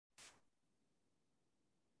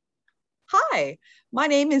Hi, my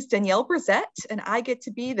name is Danielle Brizette, and I get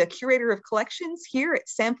to be the curator of collections here at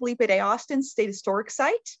San Felipe de Austin State Historic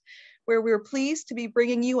Site, where we're pleased to be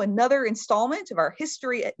bringing you another installment of our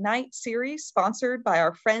History at Night series sponsored by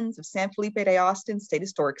our friends of San Felipe de Austin State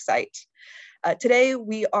Historic Site. Today,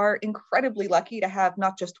 we are incredibly lucky to have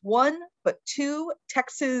not just one, but two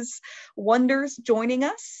Texas wonders joining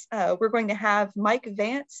us. We're going to have Mike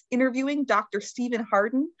Vance interviewing Dr. Stephen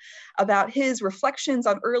Hardin about his reflections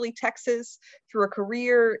on early Texas through a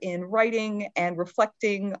career in writing and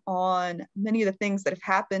reflecting on many of the things that have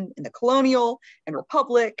happened in the colonial and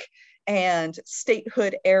republic and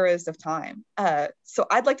statehood eras of time. So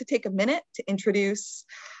I'd like to take a minute to introduce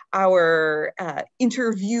our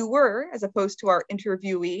interviewer as opposed to our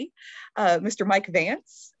interviewee, Mr. Mike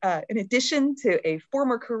Vance. In addition to a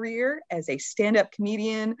former career as a stand-up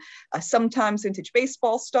comedian, a sometimes vintage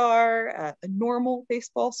baseball star, a normal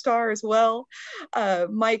baseball star as well,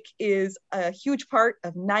 Mike is a huge part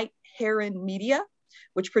of Night Heron Media,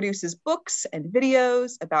 which produces books and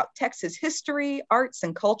videos about Texas history, arts,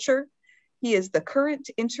 and culture. He is the current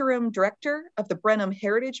interim director of the Brenham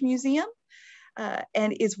Heritage Museum,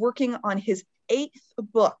 and is working on his 8th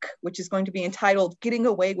book, which is going to be entitled Getting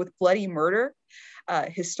Away with Bloody Murder,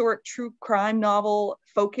 historic true crime novel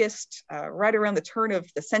focused right around the turn of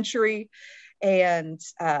the century. And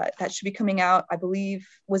that should be coming out, I believe,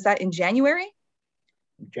 was that in January?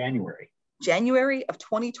 January of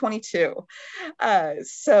 2022.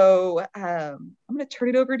 So I'm going to turn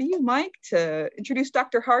it over to you, Mike, to introduce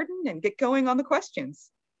Dr. Hardin and get going on the questions.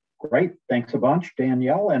 Great. Thanks a bunch,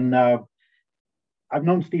 Danielle. And I've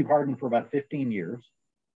known Steve Hardin for about 15 years,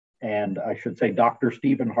 and I should say Dr.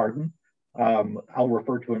 Stephen Hardin. I'll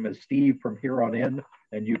refer to him as Steve from here on in,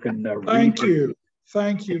 and you can Thank you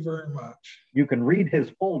very much. You can read his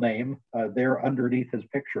full name there underneath his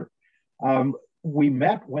picture. We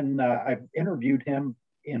met when I interviewed him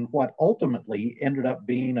in what ultimately ended up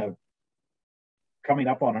being coming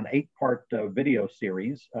up on an 8-part video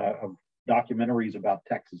series of documentaries about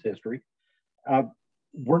Texas history.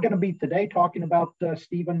 We're going to be today talking about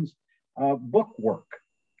Stephen's book work,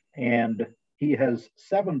 and he has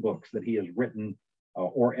 7 books that he has written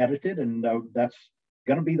or edited, and that's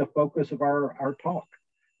going to be the focus of our talk.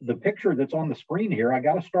 The picture that's on the screen here, I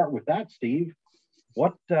got to start with that, Steve.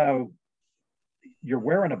 What you're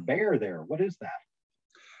wearing a bear there? What is that?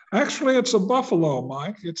 Actually, it's a buffalo,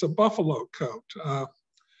 Mike. It's a buffalo coat.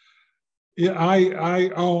 Yeah, I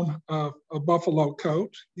own a buffalo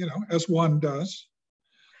coat, you know, as one does.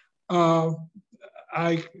 I'm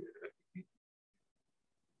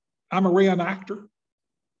a reenactor,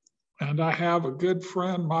 and I have a good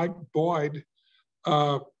friend, Mike Boyd,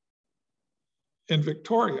 in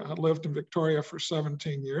Victoria. I lived in Victoria for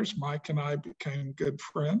 17 years. Mike and I became good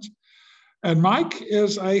friends. And Mike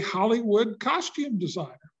is a Hollywood costume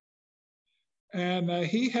designer. And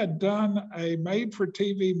he had done a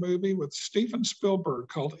made-for-TV movie with Steven Spielberg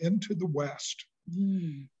called Into the West.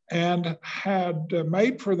 And had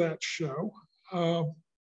made for that show well,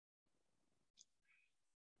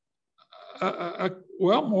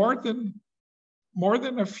 more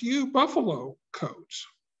than a few buffalo coats.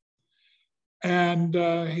 And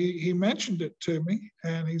he mentioned it to me,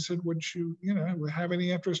 and he said, "Would you have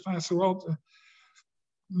any interest?" And I said, "Well,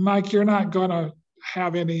 Mike, you're not going to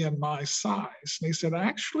have any in my size." And he said,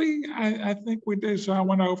 "Actually, I think we do." So I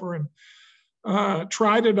went over and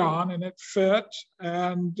tried it on, and it fit,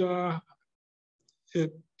 and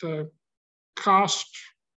it cost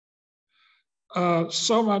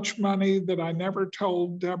so much money that I never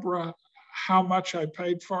told Deborah how much I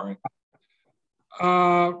paid for it.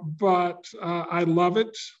 But I love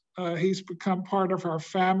it. He's become part of our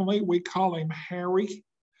family. We call him Harry.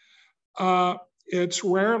 It's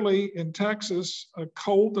rarely in Texas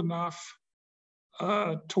cold enough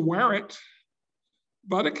to wear it,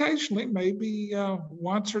 but occasionally, maybe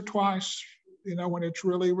once or twice, when it's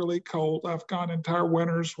really, really cold. I've gone entire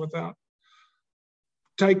winters without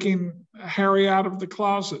taking Harry out of the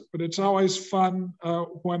closet, but it's always fun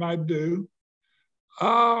when I do.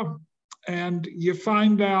 And you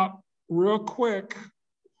find out real quick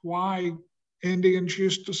why Indians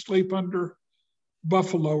used to sleep under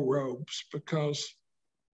buffalo robes, because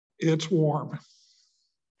it's warm.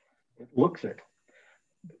 It looks it.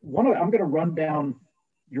 I'm going to run down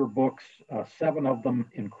your books, 7 of them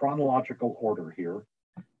in chronological order here.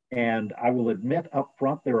 And I will admit up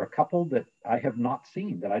front, there are a couple that I have not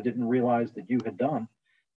seen that I didn't realize that you had done.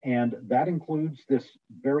 And that includes this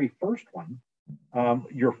very first one.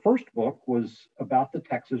 Your first book was about the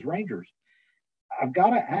Texas Rangers. I've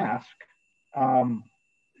got to ask,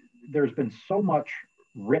 there's been so much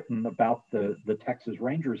written about the Texas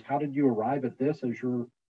Rangers. How did you arrive at this as your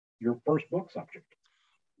first book subject?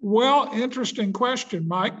 Well, interesting question,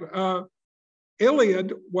 Mike.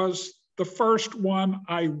 Iliad was the first one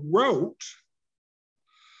I wrote,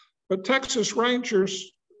 but Texas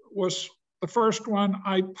Rangers was the first one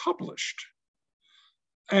I published.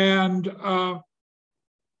 And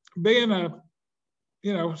being a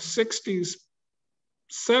 60s,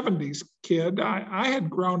 70s kid, I had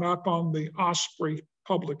grown up on the Osprey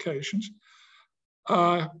publications.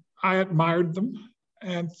 I admired them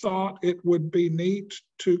and thought it would be neat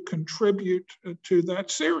to contribute to that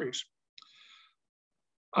series.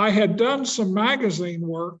 I had done some magazine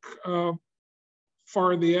work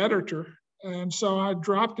for the editor, and so I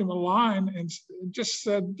dropped him a line and just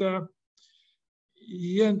said,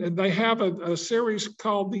 yeah, they have a series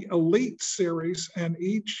called the Elite Series, and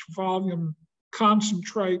each volume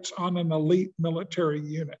concentrates on an elite military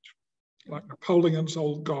unit, like Napoleon's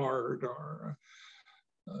Old Guard or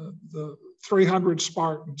the 300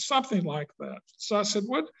 Spartans, something like that. So I said,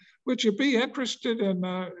 would you be interested in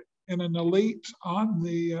an elite on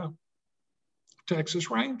the Texas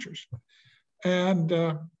Rangers? And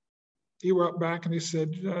he wrote back and he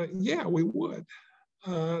said, yeah, we would.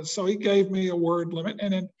 So he gave me a word limit,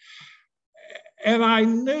 and I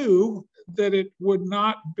knew that it would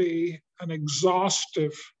not be an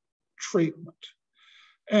exhaustive treatment.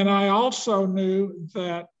 And I also knew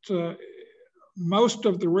that most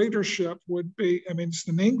of the readership would be, I mean, it's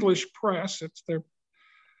an English press,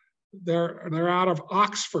 they're out of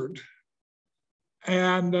Oxford.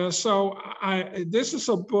 And so this is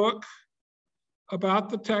a book about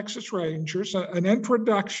the Texas Rangers, an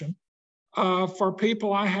introduction for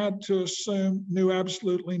people I had to assume knew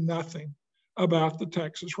absolutely nothing about the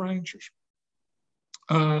Texas Rangers.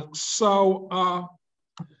 So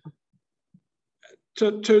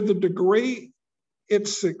to the degree it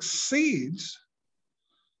succeeds,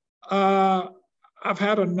 I've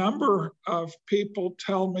had a number of people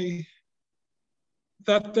tell me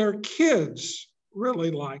that their kids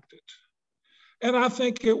really liked it. And I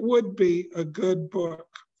think it would be a good book,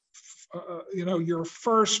 your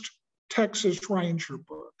first Texas Ranger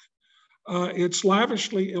book. It's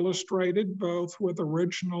lavishly illustrated, both with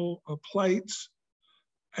original plates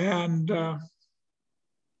and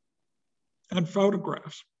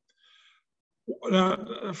photographs.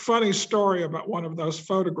 A funny story about one of those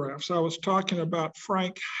photographs. I was talking about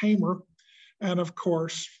Frank Hamer, and of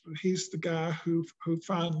course, he's the guy who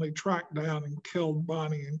finally tracked down and killed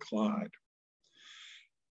Bonnie and Clyde.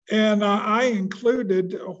 And I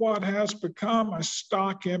included what has become a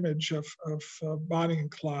stock image of Bonnie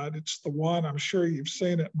and Clyde. It's the one, I'm sure you've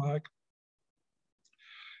seen it, Mike.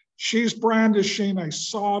 She's brandishing a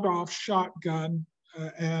sawed-off shotgun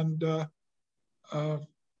and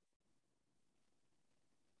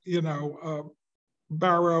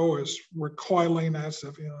Barrow is recoiling as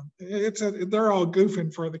if, they're all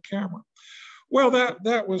goofing for the camera. Well,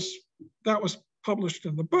 that was published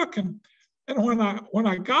in the book, and when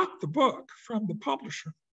I got the book from the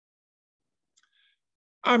publisher,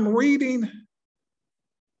 I'm reading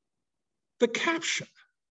the caption,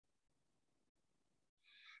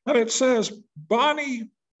 and it says, Bonnie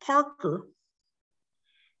Parker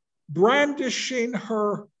brandishing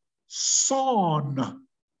her sawn-off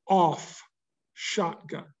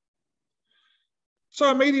shotgun. So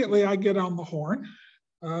immediately I get on the horn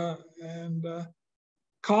and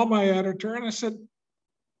call my editor, and I said,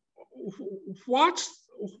 what's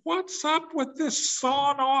up with this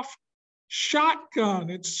sawn-off shotgun?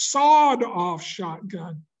 It's sawed-off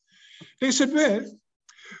shotgun. He said, well,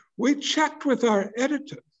 we checked with our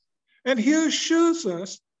editor, and he assures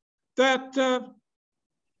us that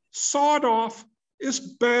sawed-off is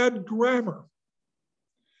bad grammar.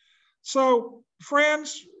 So,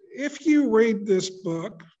 friends, if you read this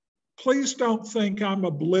book, please don't think I'm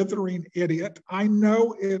a blithering idiot. I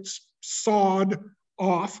know it's sawed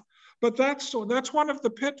off, but that's one of the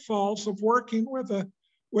pitfalls of working with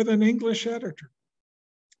an English editor.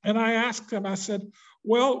 And I asked him, I said,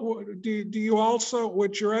 well, do you also,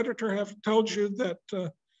 would your editor have told you that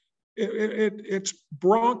it's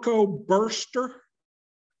Bronco Burster?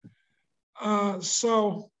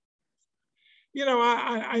 So,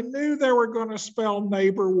 I knew they were going to spell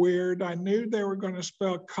neighbor weird. I knew they were going to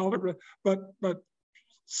spell color, but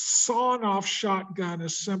sawn off shotgun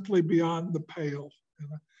is simply beyond the pale.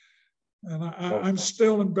 And I'm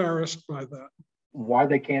still embarrassed by that. Why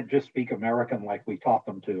they can't just speak American like we taught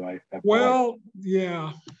them to?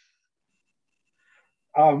 Yeah.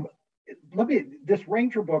 This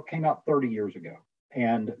Ranger book came out 30 years ago,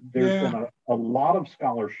 and there's been a lot of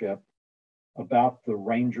scholarship about the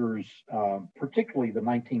Rangers, particularly the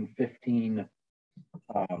 1915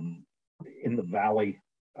 in the valley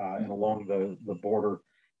and along the border.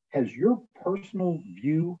 Has your personal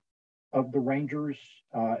view of the Rangers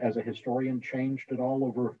as a historian changed at all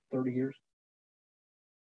over 30 years?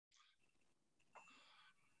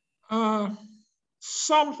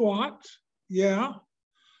 Somewhat, yeah.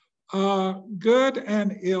 Good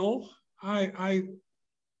and ill. I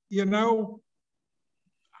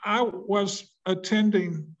was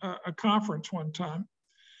attending a conference one time,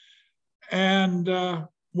 and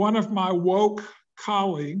one of my woke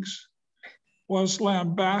colleagues was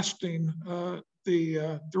lambasting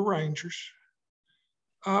the Rangers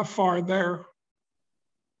for their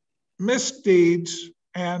misdeeds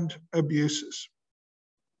and abuses,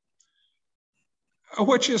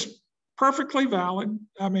 which is perfectly valid.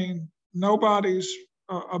 I mean, nobody's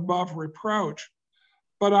above reproach.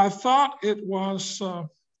 But I thought it was,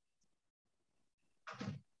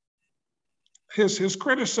 his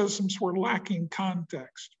criticisms were lacking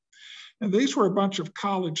context. And these were a bunch of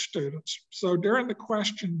college students. So during the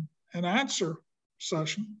question and answer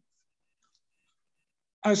session,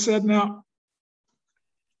 I said, now,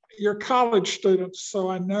 you're college students, so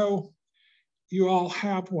I know you all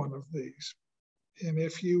have one of these. And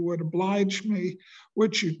if you would oblige me,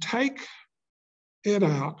 would you take it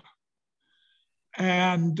out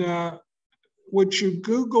and would you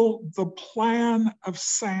Google the plan of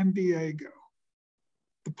San Diego?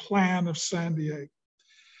 The plan of San Diego.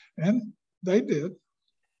 And they did.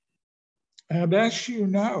 And as you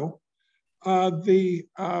know, the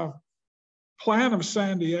plan of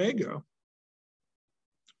San Diego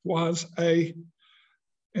was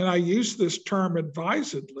and I use this term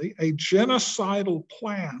advisedly, a genocidal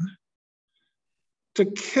plan to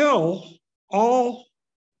kill all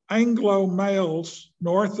Anglo males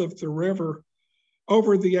north of the river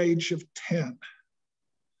over the age of 10.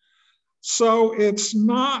 So it's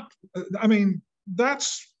not, I mean,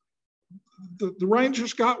 that's, the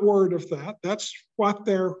Rangers got word of that. That's what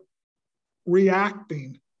they're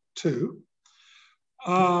reacting to.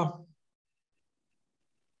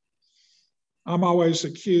 I'm always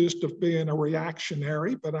accused of being a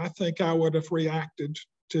reactionary, but I think I would have reacted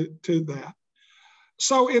to that.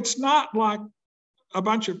 So it's not like a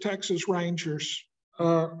bunch of Texas Rangers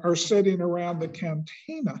are sitting around the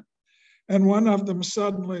cantina and one of them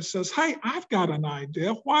suddenly says, hey, I've got an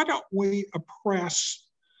idea. Why don't we oppress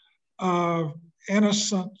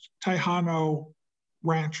innocent Tejano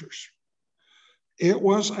ranchers? It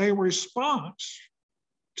was a response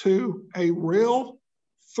to a real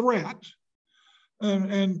threat.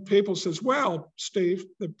 And people says, well, Steve,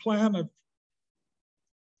 the plan of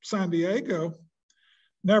San Diego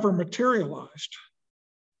never materialized.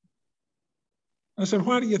 I said,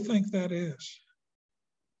 why do you think that is?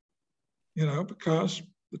 You know, because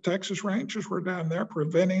the Texas Rangers were down there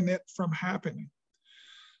preventing it from happening.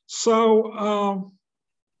 So,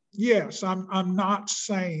 yes, I'm not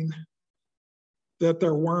saying that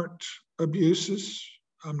there weren't abuses.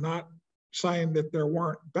 I'm not saying that there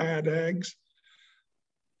weren't bad eggs.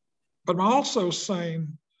 But I'm also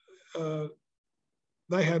saying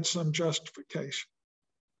they had some justification.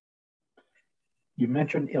 You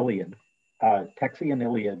mentioned Iliad. Texian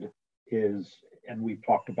Iliad is, and we've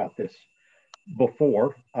talked about this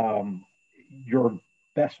before, your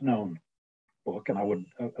best known book, and I would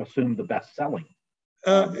assume the best selling.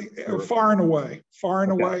 Far and away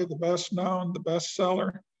the best known, the best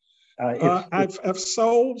seller. I've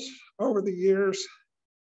sold over the years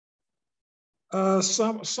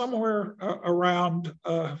somewhere around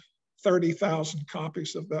 30,000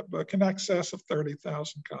 copies of that book, in excess of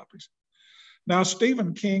 30,000 copies. Now,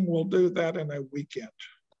 Stephen King will do that in a weekend.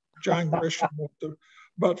 John Grisham will do,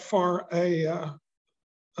 but for a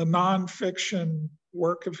nonfiction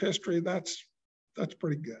work of history, that's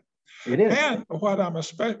pretty good. It is. And what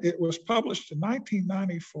it was published in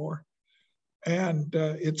 1994, and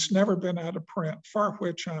it's never been out of print, for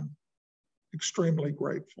which I'm extremely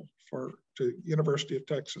grateful to University of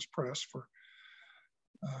Texas Press for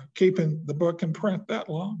keeping the book in print that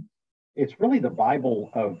long. It's really the Bible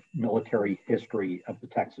of military history of the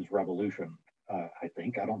Texas Revolution, I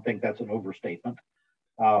think. I don't think that's an overstatement.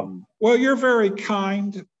 Well, you're very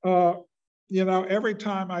kind. You know, every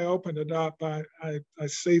time I open it up, I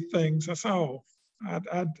see things. I say, oh,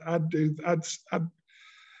 I'd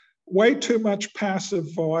way too much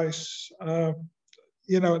passive voice.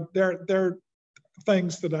 You know, there are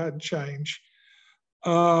things that I'd change.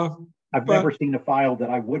 I've never seen a file that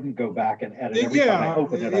I wouldn't go back and edit every time I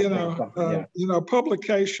open it. You know,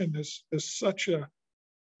 publication is such a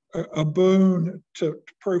boon to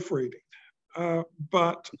proofreading.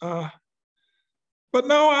 But But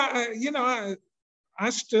no, I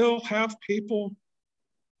still have people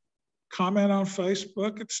comment on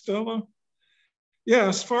Facebook. It's still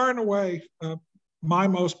it's far and away my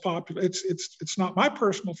most popular. It's not my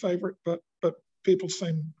personal favorite, but people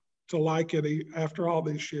seem to like it after all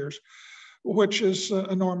these years, which is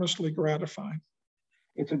enormously gratifying.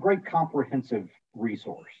 It's a great comprehensive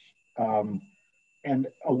resource. And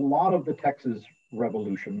a lot of the Texas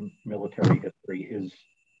Revolution military history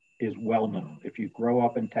is well known. If you grow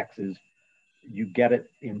up in Texas, you get it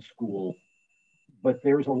in school, but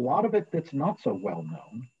there's a lot of it that's not so well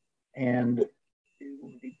known. And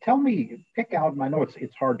tell me, pick out, and I know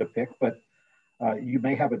it's hard to pick, but you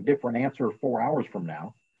may have a different answer 4 hours from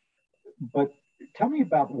now, but tell me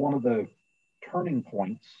about one of the turning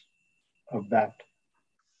points of that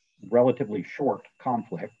relatively short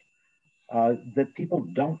conflict that people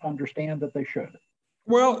don't understand that they should.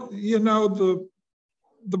 Well,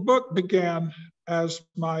 the book began as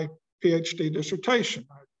my PhD dissertation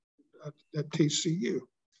at TCU.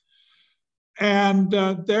 And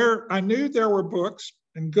I knew there were books,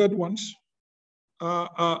 and good ones,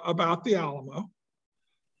 about the Alamo.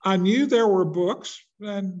 I knew there were books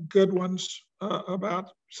and good ones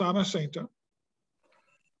about San Jacinto.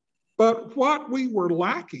 But what we were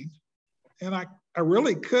lacking, and I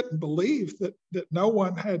really couldn't believe that no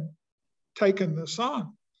one had taken this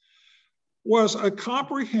on, was a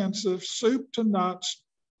comprehensive soup to nuts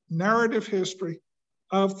narrative history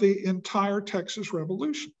of the entire Texas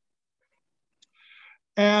Revolution.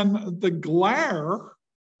 And the glare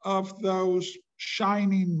of those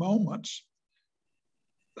shining moments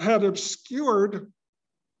had obscured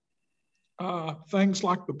things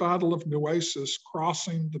like the Battle of Nueces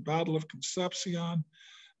Crossing, the Battle of Concepcion,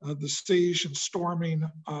 the siege and storming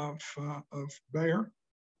of Bayer.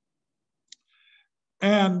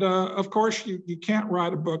 And of course, you can't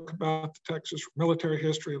write a book about the Texas military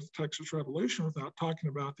history of the Texas Revolution without talking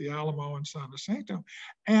about the Alamo and San Jacinto,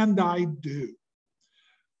 and I do.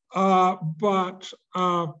 But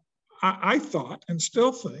I thought and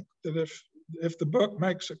still think that if the book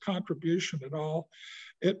makes a contribution at all,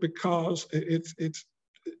 it's because it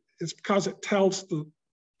tells the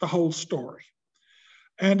whole story.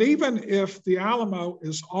 And even if the Alamo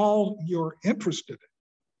is all you're interested in,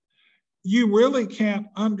 you really can't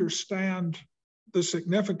understand the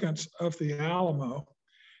significance of the Alamo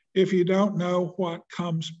if you don't know what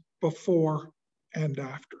comes before and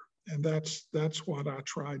after. And that's what I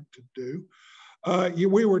tried to do.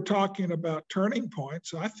 We were talking about turning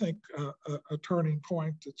points. I think a turning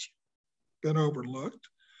point that's been overlooked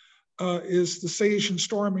is the siege and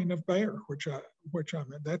storming of Bayer, which I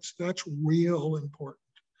mean, that's real important.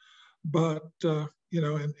 But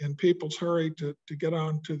in people's hurry to get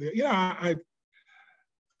on to the,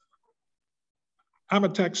 I'm a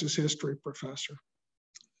Texas history professor,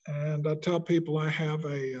 and I tell people I have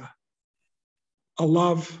a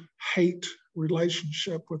love-hate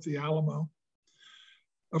relationship with the Alamo.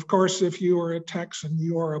 Of course, if you are a Texan,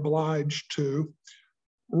 you are obliged to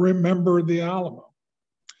remember the Alamo.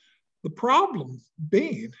 The problem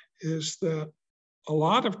being is that a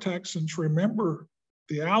lot of Texans remember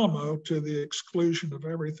the Alamo to the exclusion of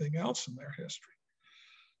everything else in their history.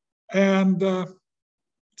 And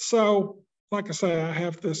so, like I say, I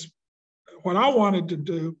have this, what I wanted to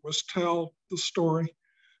do was tell the story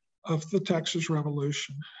of the Texas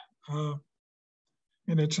Revolution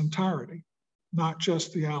in its entirety, not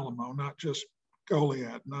just the Alamo, not just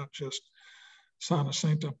Goliad, not just San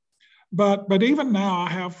Jacinto. But even now I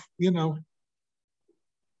have,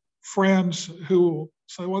 friends who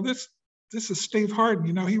say, well, this is Steve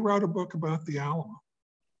Hardin, he wrote a book about the Alamo.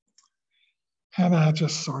 And I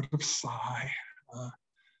just sort of sigh.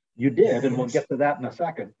 You did, and we'll get to that in a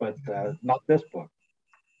second, but not this book.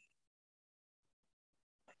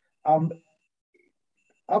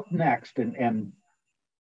 Up next, and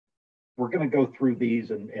we're going to go through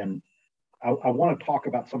these, and I want to talk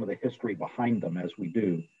about some of the history behind them as we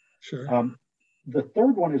do. Sure. The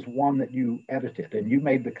third one is one that you edited, and you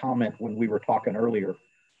made the comment when we were talking earlier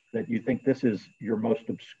that you think this is your most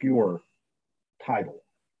obscure title.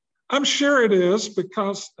 I'm sure it is,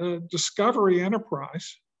 because Discovery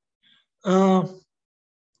Enterprise, I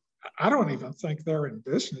don't even think they're in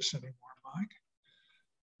business anymore, Mike.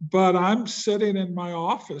 But I'm sitting in my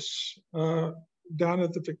office down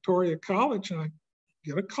at the Victoria College, and I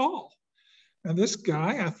get a call. And this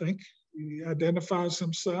guy, I think he identifies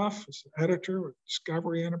himself as editor of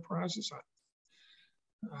Discovery Enterprises.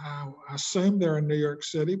 I assume they're in New York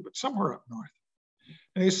City, but somewhere up north.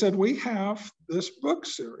 And he said, we have this book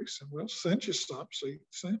series, and we'll send you some so you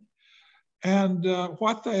can see. And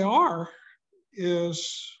what they are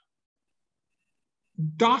is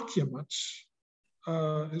documents,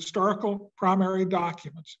 historical primary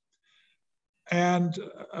documents. And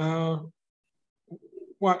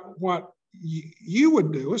what you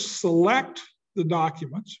would do is select the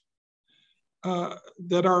documents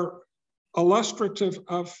that are illustrative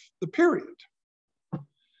of the period.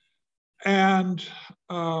 And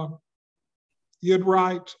you'd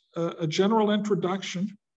write a general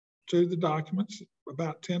introduction to the documents,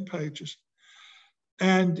 about 10 pages.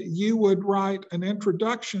 And you would write an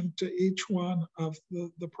introduction to each one of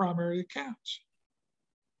the primary accounts.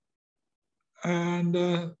 And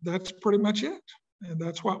that's pretty much it. And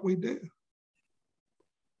that's what we do.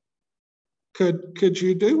 Could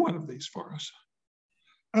you do one of these for us?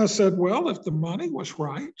 I said, well, if the money was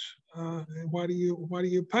right, why do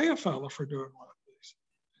you pay a fellow for doing one of these?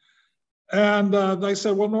 And they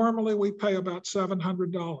said, well, normally we pay about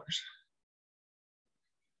 $700.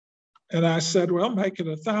 And I said, well, make it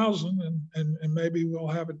 $1,000 and maybe we'll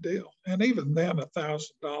have a deal. And even then,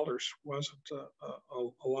 $1,000 wasn't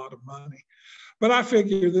a lot of money. But I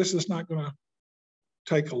figure this is not going to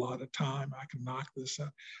take a lot of time. I can knock this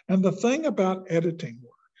out. And the thing about editing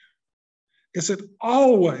work is it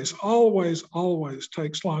always, always, always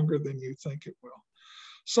takes longer than you think it will.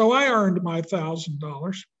 So I earned my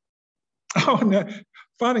 $1,000. Oh, and a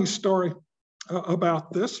funny story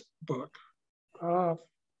about this book.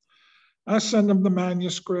 I send them the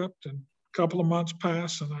manuscript, and a couple of months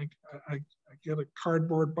pass, and I get a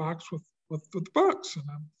cardboard box with the books, and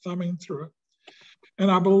I'm thumbing through it.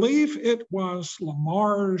 And I believe it was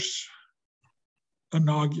Lamar's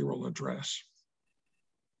inaugural address.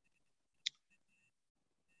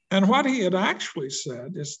 And what he had actually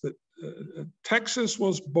said is that Texas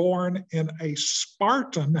was born in a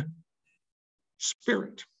Spartan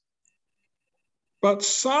spirit. But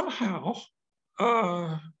somehow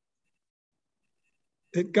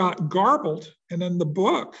it got garbled. And in the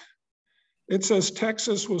book, it says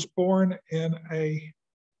Texas was born in a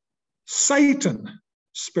Satan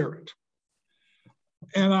spirit.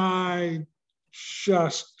 And I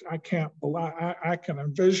can't believe, I can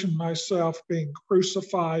envision myself being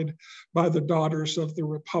crucified by the daughters of the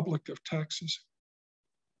Republic of Texas.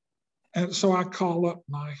 And so I call up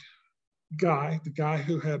my guy, the guy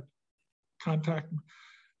who had contacted me.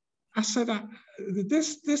 I said,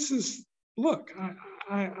 this is, look,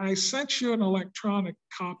 I sent you an electronic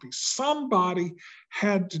copy. Somebody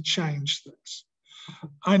had to change this.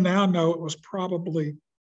 I now know it was probably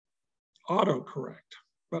autocorrect,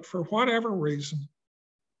 but for whatever reason,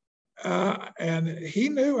 and he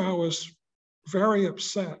knew I was very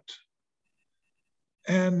upset,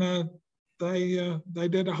 and they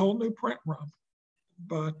did a whole new print run.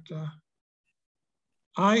 But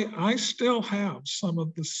I still have some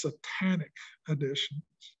of the satanic editions.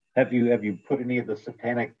 Have you put any of the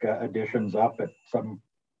satanic editions up at some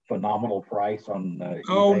phenomenal price on eBay?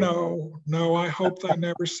 Oh, no, I hope they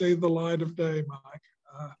never see the light of day, Mike.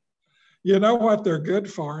 You know what they're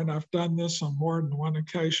good for, and I've done this on more than one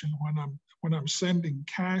occasion when I'm sending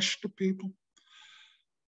cash to people.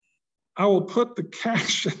 I will put the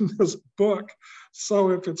cash in this book,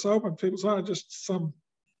 so if it's open, people say, oh, just some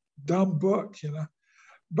dumb book, you know.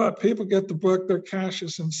 But people get the book, their cash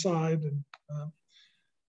is inside, and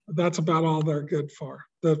that's about all they're good for,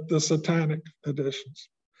 the satanic editions.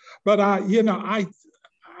 But I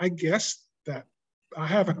guess that I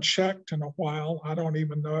haven't checked in a while. I don't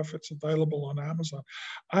even know if it's available on Amazon.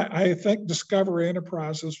 I think Discovery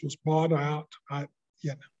Enterprises was bought out. I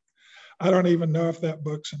don't even know if that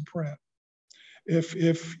book's in print. If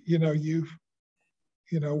you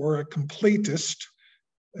were a completist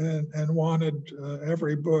and wanted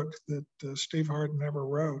every book that Steve Hardin ever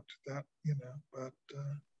wrote, that but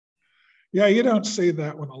yeah, you don't see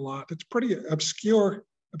that one a lot. It's pretty obscure.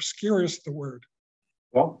 Obscure is the word.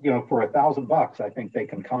 Well, for $1,000, I think they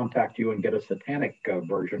can contact you and get a satanic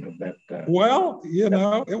version of that. Well,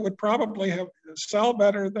 it would probably sell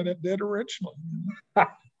better than it did originally.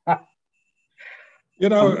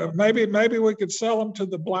 Maybe we could sell them to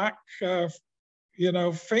the black,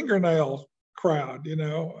 fingernail crowd. Did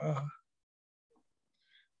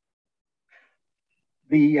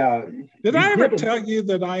I ever tell you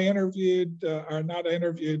that I interviewed, or not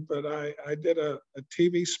interviewed, but I did a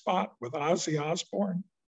TV spot with Ozzy Osbourne?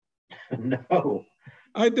 No.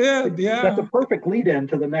 I did, yeah. That's a perfect lead-in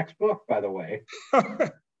to the next book, by the way.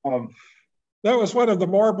 That was one of the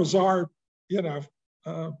more bizarre,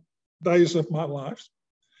 days of my life.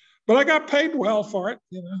 But I got paid well for it,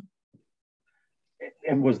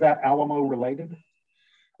 And was that Alamo related?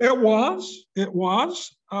 It was.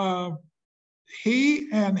 He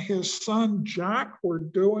and his son Jack were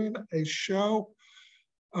doing a show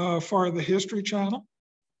for the History Channel,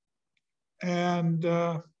 and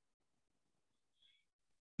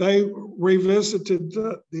they revisited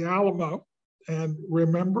the Alamo. And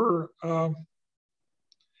remember,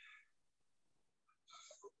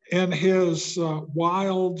 in his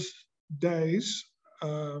wild days,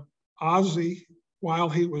 Ozzie, while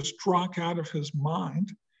he was drunk out of his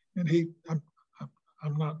mind, and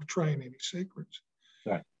I'm not betraying any secrets,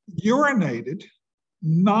 right, urinated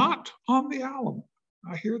not on the Alamo.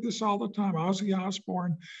 I hear this all the time. Ozzy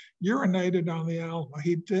Osbourne urinated on the Alamo.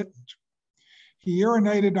 He didn't. He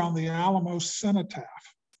urinated on the Alamo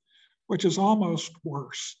cenotaph, which is almost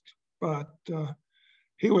worse. But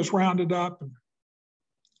he was rounded up and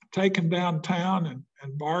taken downtown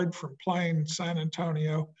and barred from playing San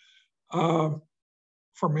Antonio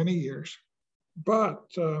for many years.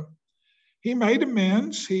 But he made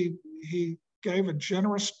amends. He gave a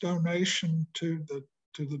generous donation to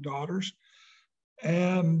the daughters,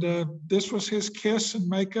 and this was his kiss and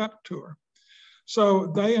make up tour. So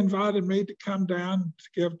they invited me to come down to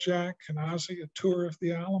give Jack and Ozzy a tour of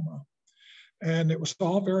the Alamo, and it was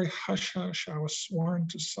all very hush hush. I was sworn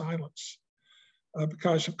to silence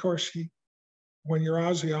because, of course, when you're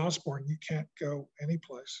Ozzy Osbourne, you can't go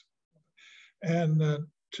anyplace, and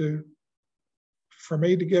for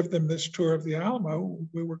me to give them this tour of the Alamo,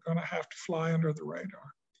 we were going to have to fly under the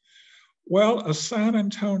radar. Well, a San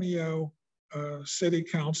Antonio city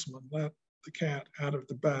councilman let the cat out of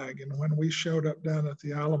the bag. And when we showed up down at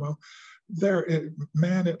the Alamo,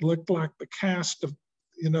 it looked like the cast of,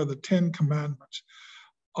 the 10 Commandments.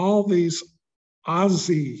 All these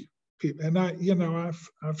Ozzy people. And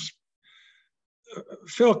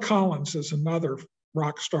Phil Collins is another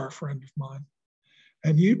rock star friend of mine.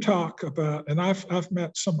 And you talk about, and I've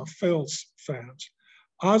met some of Phil's fans.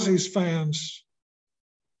 Ozzy's fans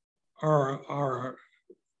are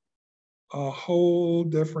a whole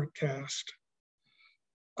different cast.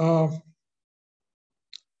 I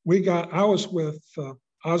was with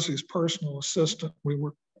Ozzy's personal assistant. We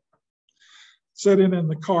were sitting in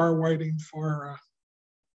the car waiting for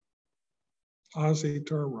Ozzy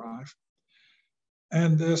to arrive.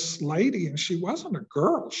 And this lady, and she wasn't a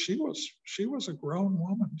girl, she was a grown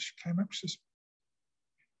woman. She came up, she says,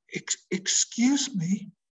 "Excuse me,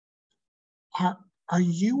 are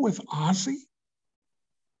you with Ozzy?"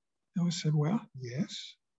 And I said, "Well,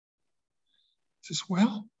 yes." She says,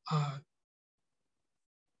 "Well,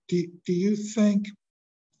 do you think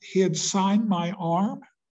he'd sign my arm?"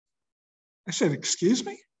 I said, "Excuse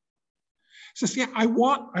me?" She says, "Yeah, I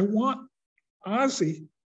want Ozzy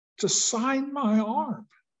to sign my arm.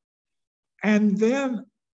 And then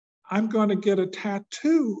I'm going to get a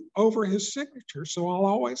tattoo over his signature, so I'll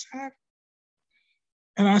always have it."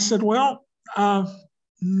 And I said, "Well,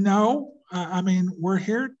 no. I mean, we're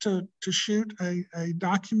here to shoot a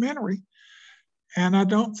documentary, and I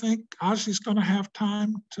don't think Ozzy's going to have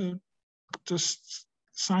time to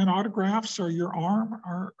sign autographs or your arm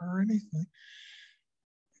or anything."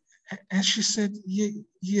 And she said, you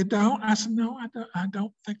don't?" I said, "No, I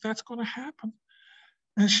don't think that's going to happen."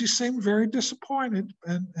 And she seemed very disappointed,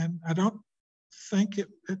 and I don't think it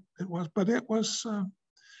was, but it was,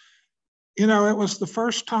 it was the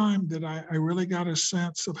first time that I really got a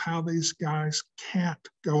sense of how these guys can't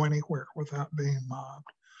go anywhere without being mobbed.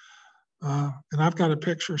 And I've got a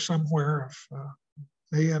picture somewhere of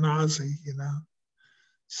me and Ozzy,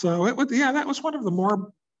 So that was one of the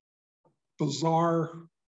more bizarre,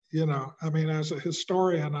 as a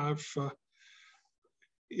historian, I've,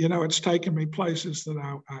 it's taken me places that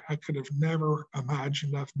I could have never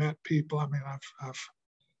imagined. I've met people. I mean,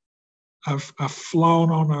 I've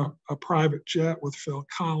flown on a private jet with Phil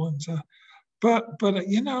Collins, but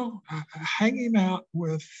hanging out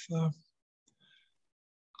with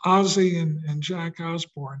Ozzy and Jack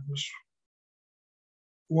Osbourne was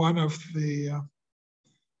one of the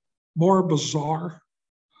more bizarre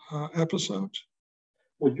episodes.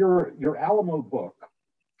 Well, your Alamo book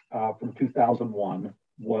from 2001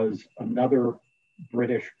 was another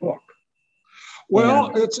British book.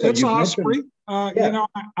 Well, it's Osprey. Yeah.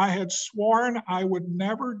 I had sworn I would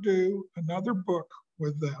never do another book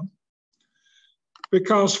with them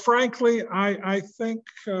because, frankly, I think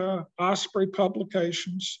Osprey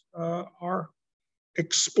Publications are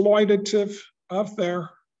exploitative of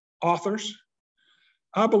their authors.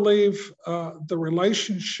 I believe the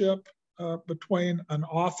relationship between an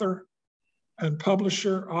author and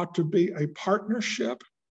publisher ought to be a partnership.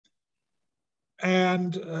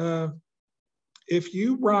 And if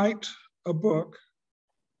you write a book,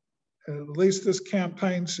 at least this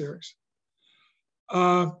campaign series,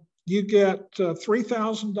 you get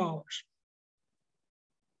 $3,000.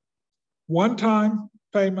 One-time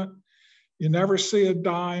payment. You never see a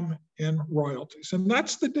dime in royalties. And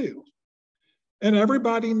that's the deal. And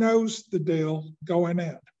everybody knows the deal going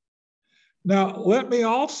in. Now, let me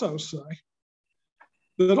also say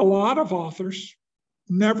that a lot of authors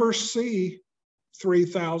never see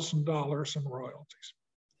 $3,000 in royalties.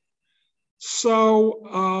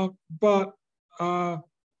 So, but I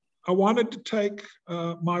wanted to take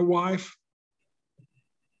my wife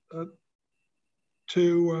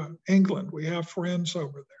to England. We have friends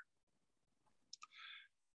over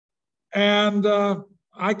there. And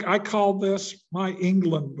I called this my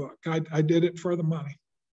England book. I did it for the money.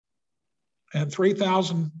 And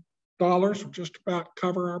 $3,000 would just about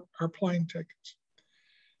cover our plane tickets.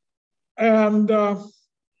 And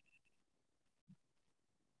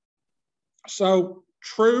so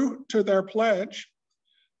true to their pledge,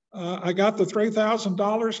 I got the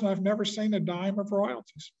 $3,000 and I've never seen a dime of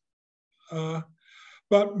royalties.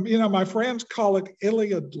 But, you know, my friends call it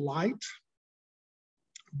Iliad Light.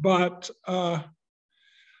 But,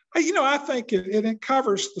 you know, I think it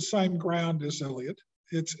covers the same ground as Iliad.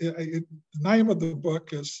 The name of the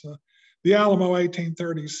book is The Alamo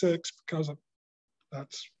 1836, because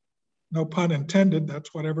that's, no pun intended,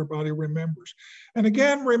 that's what everybody remembers. And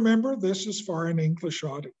again, remember, this is for an English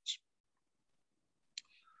audience.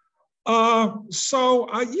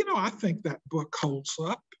 You know, I think that book holds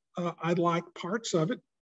up. I like parts of it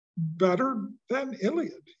better than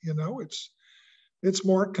Iliad. You know, it's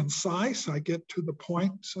more concise. I get to the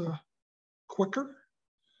point quicker.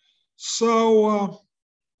 So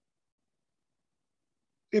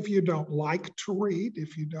if you don't like to read,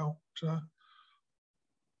 if you don't,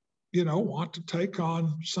 you know, want to take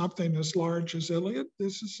on something as large as Iliad,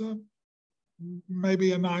 this is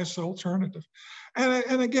maybe a nice alternative.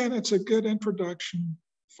 And again, it's a good introduction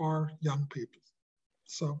for young people.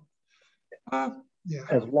 So, yeah.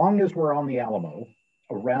 As long as we're on the Alamo,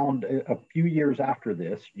 around a few years after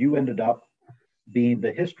this, you ended up being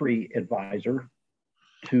the history advisor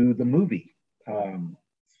to the movie. The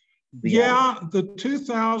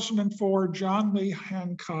 2004 John Lee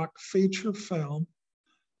Hancock feature film,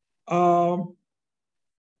 The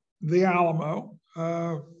Alamo,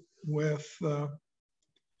 with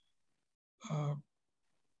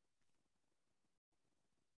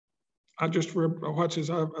I just remember what's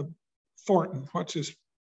his Thornton. What's his?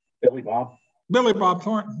 Billy Bob. Billy Bob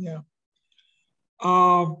Thornton. Yeah.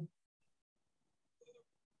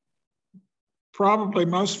 Probably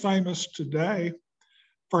most famous today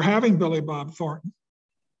for having Billy Bob Thornton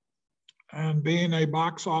and being a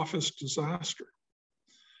box office disaster.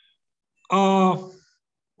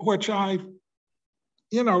 Which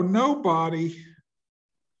you know, nobody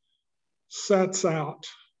sets out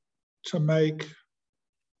to make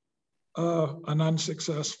an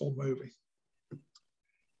unsuccessful movie.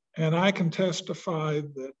 And I can testify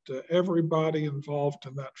that everybody involved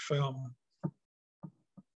in that film,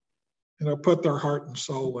 you know, put their heart and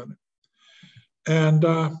soul in it. And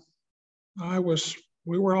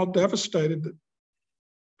we were all devastated that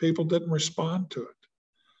people didn't respond to it.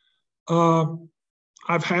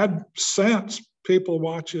 I've had since people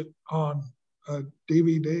watch it on a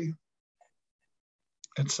DVD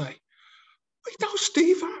and say, you know,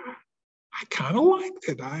 Steve, I kind of liked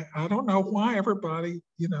it. I don't know why everybody,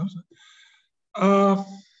 you know. I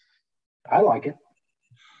like it.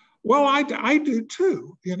 Well, I do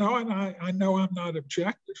too, you know, and I know I'm not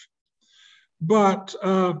objective. But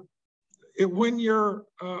when you're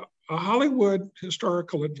a Hollywood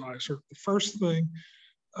historical advisor, the first thing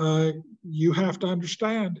you have to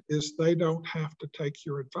understand is they don't have to take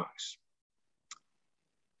your advice.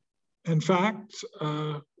 In fact,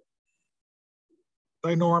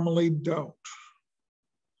 they normally don't.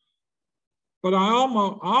 But I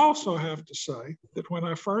also have to say that when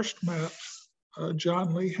I first met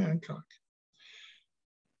John Lee Hancock,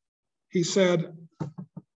 he said,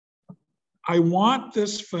 I want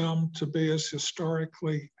this film to be as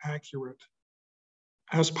historically accurate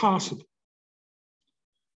as possible.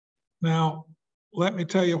 Now, let me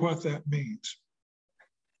tell you what that means.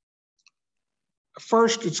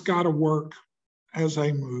 First, it's got to work as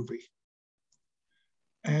a movie.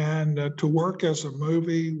 And to work as a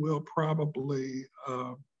movie, we'll probably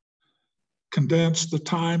condense the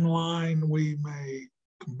timeline. We may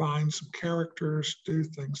combine some characters, do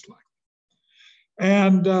things like that.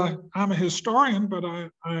 And I'm a historian, but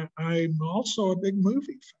I'm also a big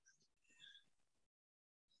movie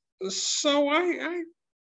fan. So I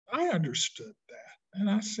understood that. And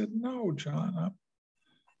I said, no, John,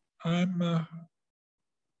 I'm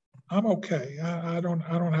okay. I don't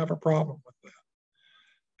have a problem with that.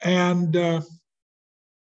 And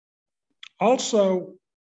also,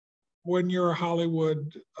 when you're a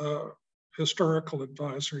Hollywood historical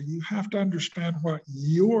advisor, you have to understand what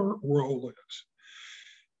your role is.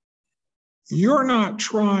 You're not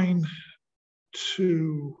trying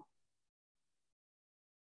to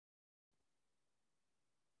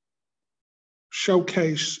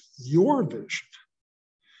showcase your vision.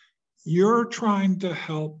 You're trying to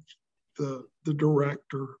help the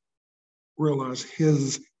director realize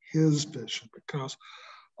his vision, because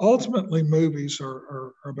ultimately movies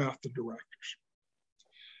are about the directors.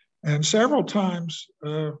 And several times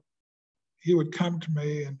he would come to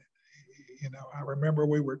me, and I remember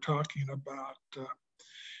we were talking about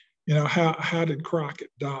how did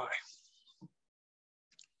Crockett die?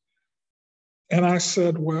 And I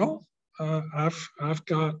said, well, I've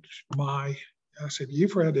got I said,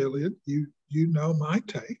 you've read Iliad, you know my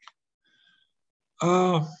take.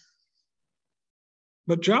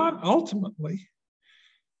 But John, ultimately,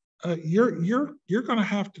 you're going to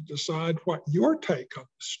have to decide what your take on the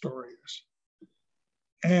story is.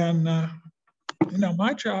 And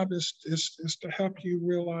my job is to help you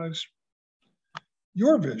realize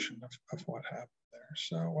your vision of what happened there.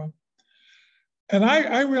 So, and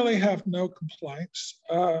I really have no complaints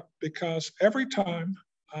because every time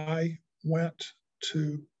I went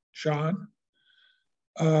to John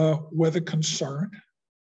with a concern,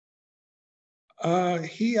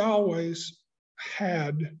 he always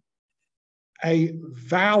had a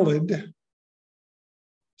valid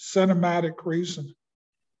cinematic reason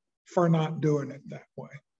for not doing it that way.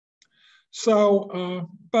 So,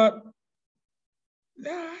 but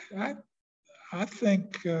yeah, I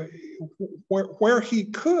think where he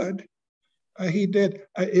could, he did.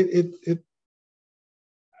 I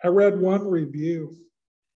read one review,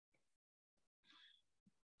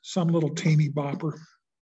 some little teeny bopper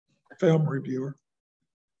film reviewer,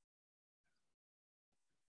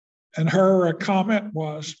 and her comment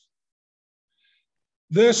was,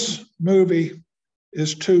 "This movie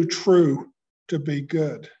is too true to be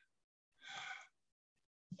good."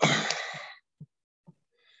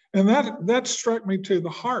 And that struck me to the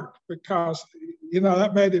heart, because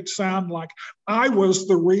that made it sound like I was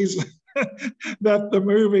the reason that the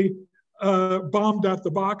movie bombed at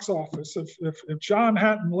the box office. If John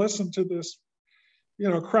hadn't listened to this,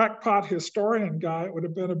 crackpot historian guy, it would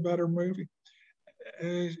have been a better movie.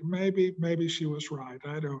 Maybe she was right.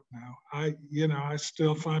 I don't know. I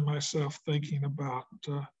still find myself thinking about,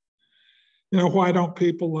 why don't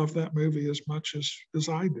people love that movie as much as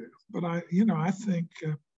I do? But I think,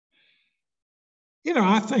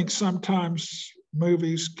 I think sometimes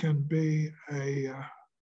movies can be a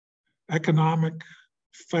economic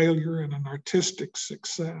failure and an artistic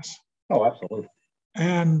success. Oh, absolutely.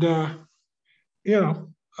 And,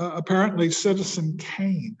 apparently Citizen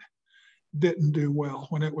Kane didn't do well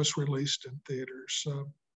when it was released in theaters.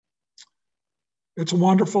 It's a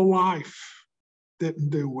Wonderful Life didn't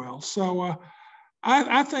do well. So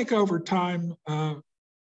I think over time,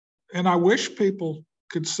 and I wish people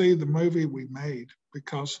could see the movie we made,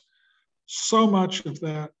 because so much of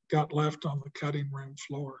that got left on the cutting room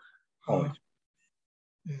floor.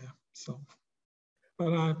 Yeah. So,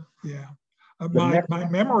 but my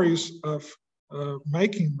memories of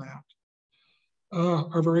making that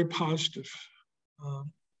are very positive.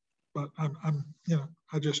 But I'm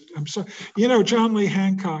so, John Lee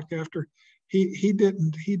Hancock, after he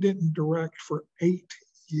didn't direct for 8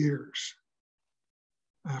 years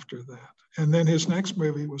after that. And then his next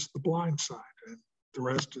movie was The Blind Side, and the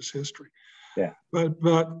rest is history. Yeah. But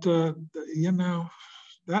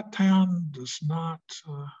that town does not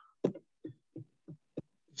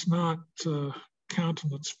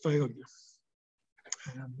countenance failure.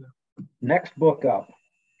 And next book up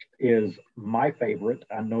is my favorite.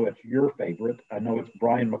 I know it's your favorite. I know it's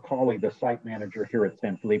Brian McCauley, the site manager here at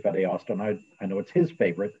San Felipe de Austin. I know it's his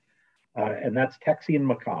favorite, and that's Texian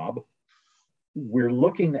Macabre. We're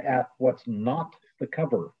looking at what's not the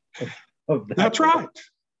cover of that. That's right.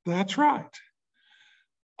 That's right.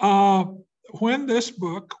 When this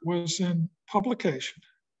book was in publication,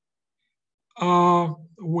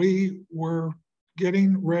 we were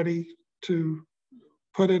getting ready to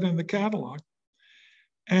put it in the catalog.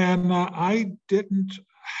 And I didn't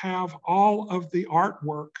have all of the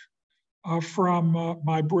artwork from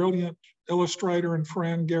my brilliant illustrator and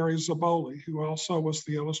friend, Gary Zaboli, who also was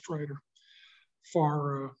the illustrator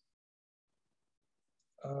for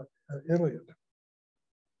Iliad.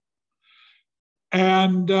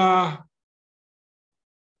 And, I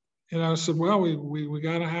said, well, we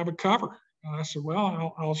got to have a cover. And I said,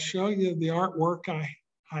 well, I'll show you the artwork I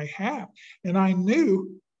have. And I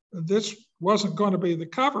knew this wasn't going to be the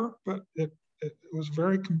cover, but it was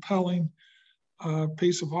very compelling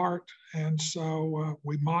piece of art. And so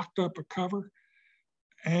we mocked up a cover.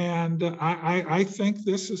 And I think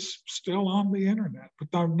this is still on the internet,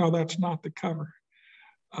 but no, that's not the cover.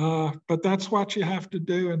 But that's what you have to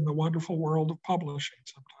do in the wonderful world of publishing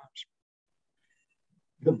sometimes.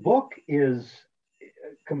 The book is,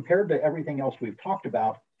 compared to everything else we've talked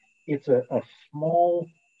about, it's a small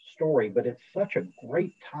story, but it's such a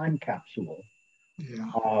great time capsule.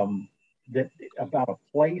 Yeah. That about a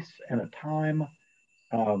place and a time,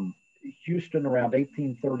 Houston around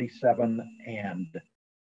 1837 and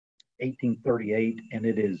 1838, and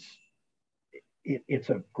it's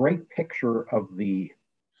a great picture of the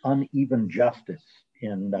uneven justice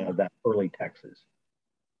in that early Texas.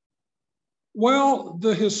 Well,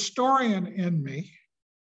 the historian in me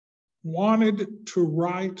wanted to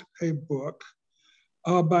write a book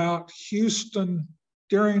about Houston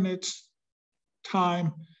during its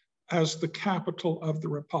time as the capital of the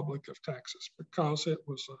Republic of Texas, because it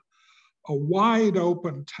was a wide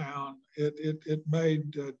open town. It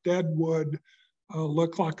made Deadwood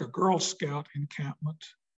look like a Girl Scout encampment.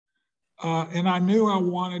 And I knew I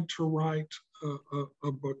wanted to write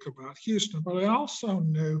a book about Houston, but I also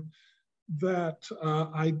knew that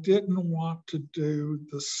I didn't want to do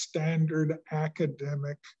the standard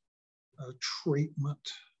academic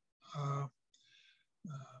treatment.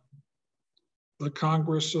 The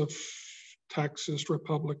Congress of Texas,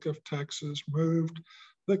 Republic of Texas, moved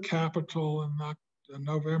the capital in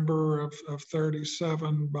November of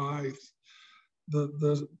 37 by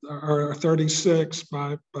or 36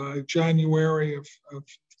 by January of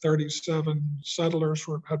 37 settlers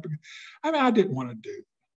were. I mean, I didn't want to do.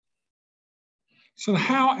 So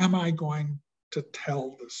how am I going to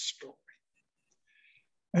tell this story?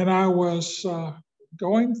 And I was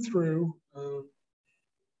going through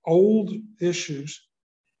old issues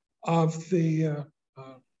of the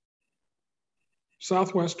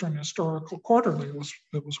Southwestern Historical Quarterly.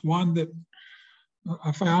 It was one that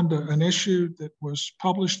I found an issue that was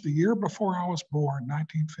published the year before I was born,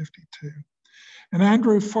 1952. And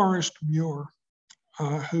Andrew Forrest Muir,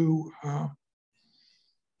 who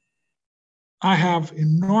I have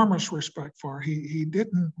enormous respect for. He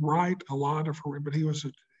didn't write a lot of her, but he was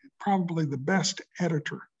probably the best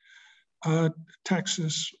editor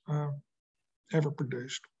Texas ever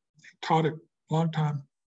produced. He taught it a long time,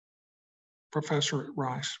 professor at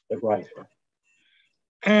Rice. At Rice.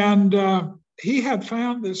 And he had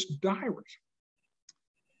found this diary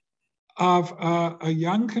of a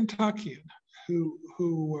young Kentuckian who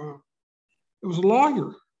was a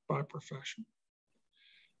lawyer by profession.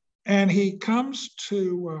 And he comes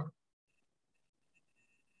to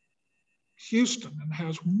Houston and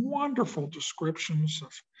has wonderful descriptions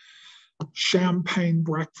of champagne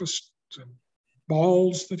breakfasts and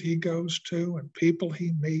balls that he goes to and people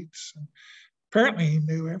he meets. And apparently he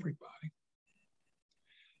knew everybody.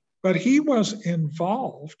 But he was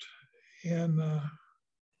involved in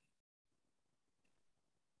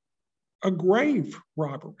a grave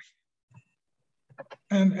robbery.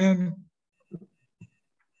 And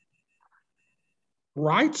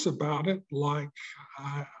writes about it like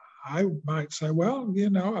I might say, well, you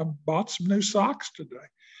know, I bought some new socks today.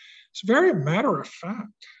 It's very matter of fact.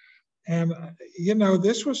 And, you know,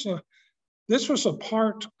 this was a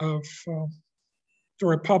part of the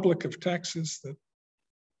Republic of Texas that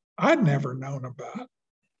I'd never known about.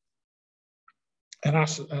 And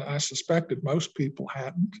I suspected most people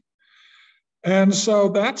hadn't. And so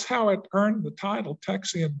that's how it earned the title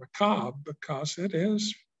Texian Macabre, because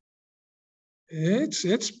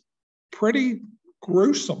it's pretty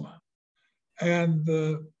gruesome. And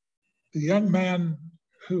the young man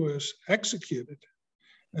who is executed,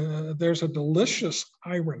 there's a delicious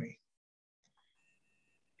irony.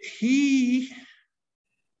 He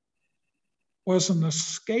was an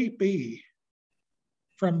escapee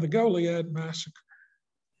from the Goliad massacre.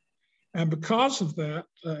 And because of that,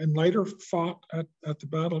 and later fought at the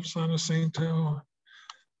Battle of San Jacinto,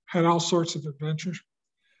 had all sorts of adventures.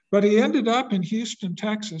 But he ended up in Houston,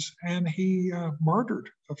 Texas, and he murdered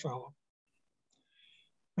a fellow.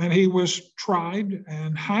 And he was tried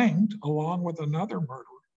and hanged along with another murderer.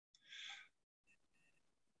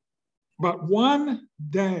 But one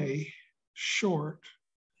day short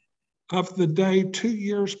of the day 2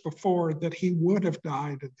 years before that he would have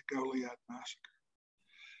died at the Goliad massacre.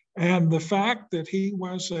 And the fact that he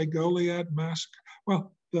was a Goliad massacre,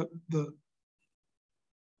 well, the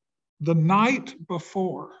night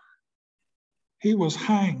before he was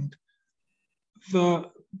hanged,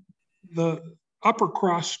 the upper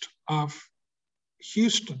crust of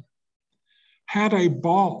Houston had a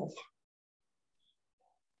ball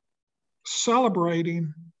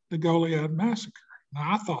celebrating the Goliad massacre.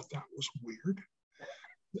 Now, I thought that was weird.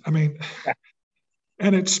 I mean,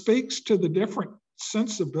 and it speaks to the different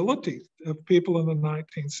sensibility of people in the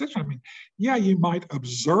 19th century. I mean, yeah, you might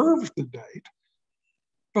observe the date,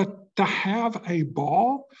 but to have a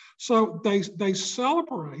ball, so they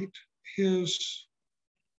celebrate his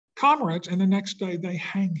comrades, and the next day they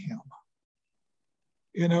hang him.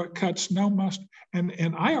 You know, it cuts no mustard.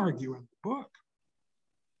 And I argue in the book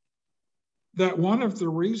that one of the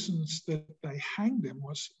reasons that they hanged him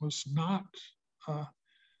was not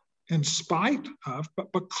in spite of,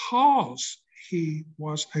 but because he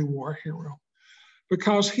was a war hero,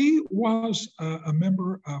 because he was a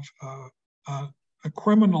member of a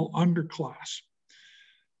criminal underclass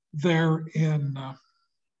there in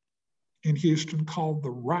Houston called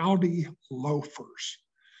the Rowdy Loafers.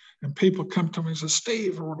 And people come to me and say,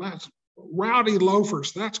 Steve, well, that's Rowdy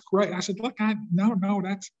Loafers. That's great. I said, look, no,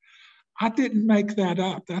 I didn't make that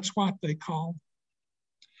up. That's what they call them.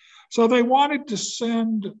 So they wanted to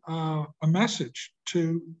send a message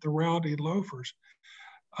to the Rowdy Loafers.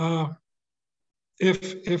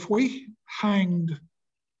 If we hanged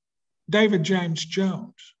David James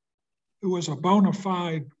Jones, who was a bona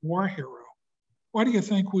fide war hero, what do you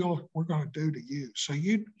think we're going to do to you? So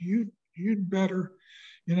you'd better,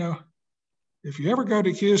 you know, if you ever go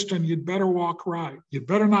to Houston, you'd better walk right. You'd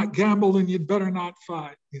better not gamble, and you'd better not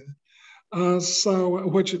fight. You know? So,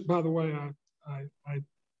 which, by the way, I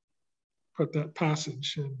put that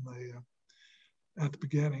passage in the at the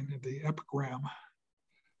beginning of the epigram.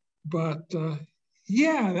 But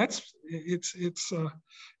yeah,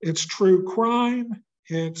 it's true crime.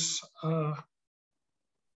 It's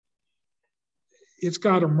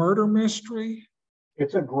got a murder mystery.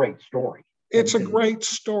 It's a great story. It's a great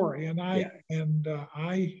story, and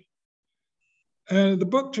the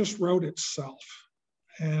book just wrote itself,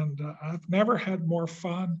 and I've never had more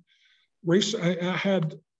fun. I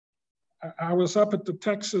was up at the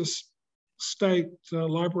Texas State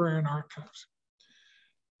Library and Archives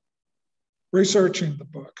researching the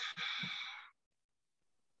book,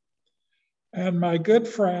 and my good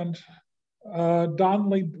friend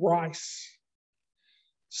Donley Bryce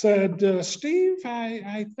said, Steve,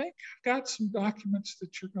 I think I've got some documents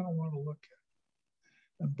that you're going to want to look at.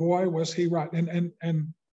 And boy, was he right.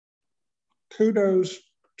 And kudos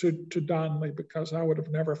to Donley, because I would have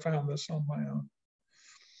never found this on my own.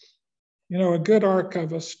 You know, a good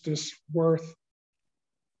archivist is worth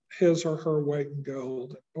his or her weight in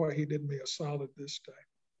gold. Boy, he did me a solid this day.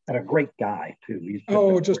 And a great guy, too.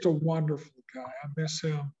 Just a wonderful guy. I miss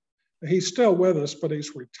him. He's still with us, but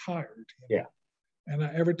he's retired. You know? Yeah. And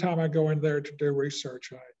every time I go in there to do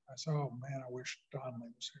research, I say, oh man, I wish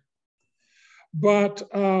Donley was here. But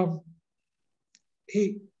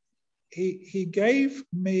he gave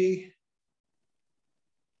me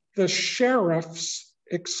the sheriff's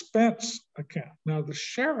expense account. Now, the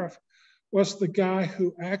sheriff was the guy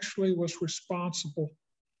who actually was responsible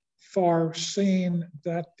for seeing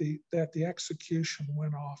that the execution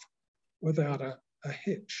went off without a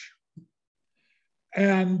hitch.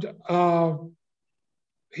 And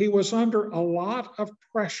he was under a lot of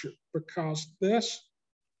pressure because this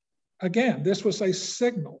was a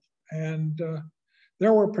signal, and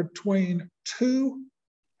there were between 2,000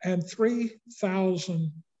 and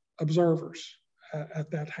 3,000 observers at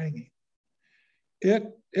that hanging.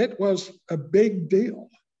 It was a big deal,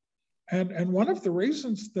 and one of the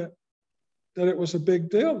reasons that it was a big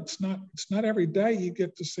deal, it's not every day you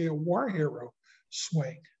get to see a war hero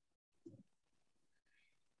swing.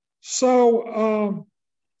 So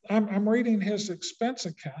I'm reading his expense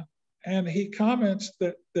account, and he comments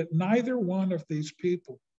that neither one of these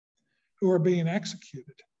people who are being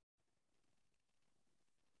executed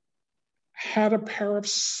had a pair of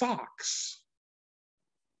socks.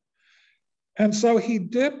 And so he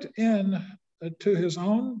dipped in to his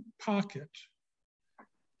own pocket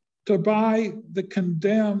to buy the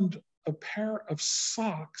condemned a pair of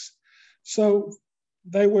socks so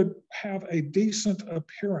they would have a decent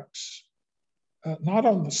appearance. Not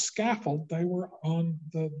on the scaffold, they were on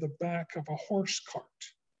the back of a horse cart.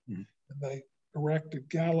 Mm-hmm. And they erected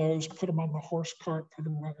gallows, put them on the horse cart, put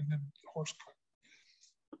them in the horse cart.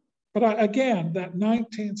 But again, that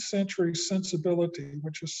 19th century sensibility,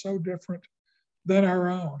 which is so different than our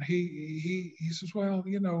own, he says, well,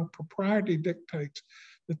 you know, propriety dictates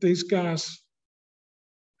that these guys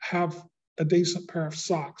have a decent pair of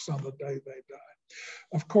socks on the day they die.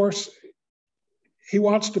 Of course, he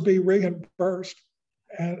wants to be reimbursed,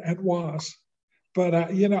 and was, but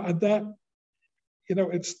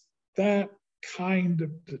it's that kind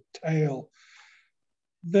of detail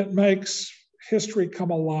that makes history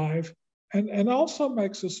come alive and also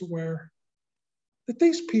makes us aware that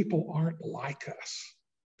these people aren't like us.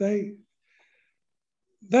 They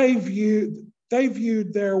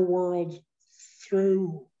viewed their world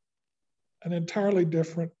through an entirely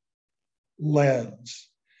different lens.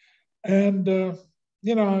 And,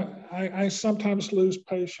 I sometimes lose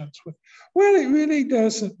patience with, well, it really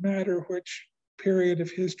doesn't matter which period of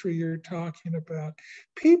history you're talking about.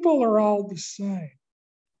 People are all the same.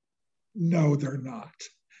 No, they're not.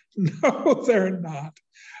 No, they're not.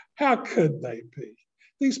 How could they be?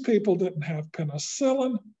 These people didn't have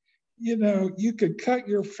penicillin. You could cut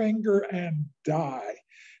your finger and die.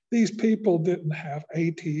 These people didn't have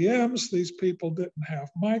ATMs. These people didn't have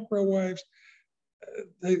microwaves.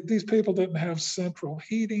 These people didn't have central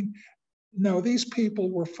heating. No, these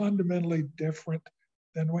people were fundamentally different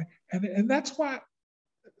than we. And that's why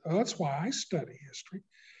I study history,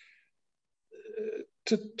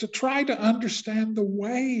 to try to understand the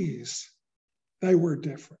ways they were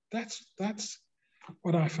different. That's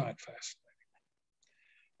what I find fascinating.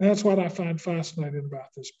 That's what I find fascinating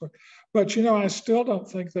about this book. But I still don't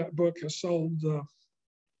think that book has sold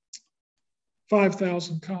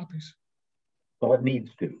 5,000 copies. Well, it needs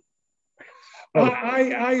to.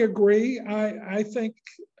 I agree. I think,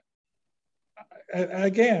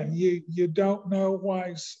 again, you don't know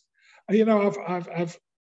why. I've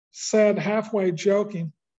said, halfway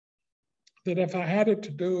joking, that if I had it to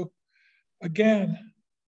do again,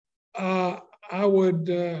 I would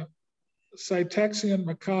say Texian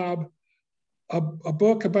Macabre, a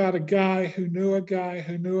book about a guy who knew a guy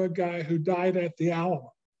who knew a guy who died at the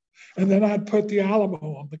Alamo. And then I'd put the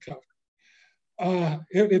Alamo on the cover.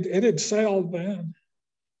 It had sailed then.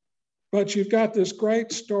 But you've got this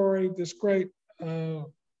great story, this great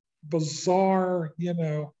bizarre,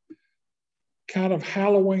 kind of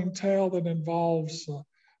Halloween tale that involves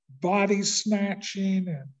body snatching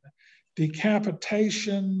and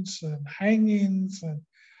decapitations and hangings, and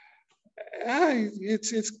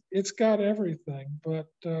it's got everything, but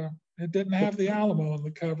it didn't have the Alamo on the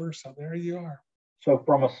cover, so there you are. So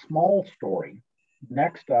from a small story,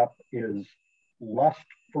 next up is Lust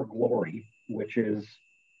for Glory, which is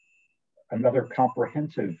another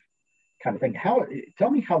comprehensive kind of thing. Tell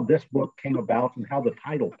me how this book came about and how the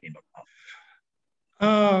title came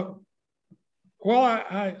about. Well,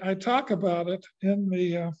 I talk about it in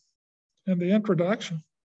the introduction.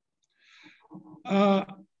 I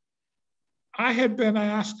had been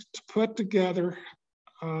asked to put together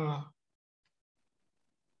a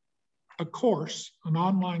course, an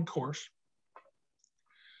online course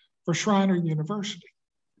for Schreiner University.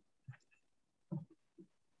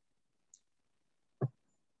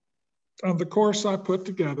 And the course I put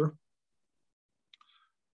together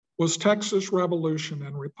was Texas Revolution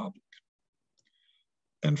and Republic.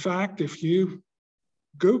 In fact, if you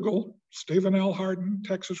Google Stephen L. Hardin,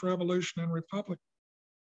 Texas Revolution and Republic,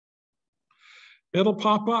 it'll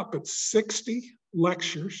pop up. It's 60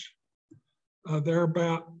 lectures. They're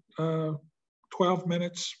about 12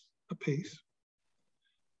 minutes apiece.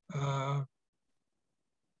 I'm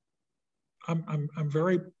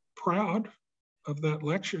very proud of that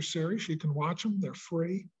lecture series. You can watch them, they're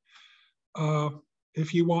free.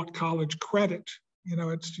 If you want college credit,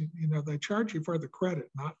 they charge you for the credit,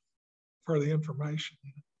 not for the information.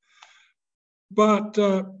 But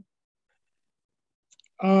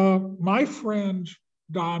my friend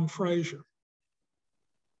Don Frazier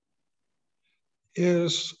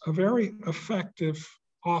is a very effective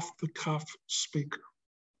off-the-cuff speaker.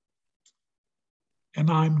 And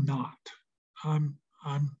I'm not. I'm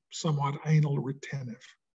somewhat anal retentive.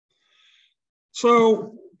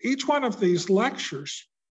 So each one of these lectures,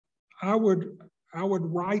 I would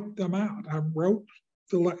write them out. I wrote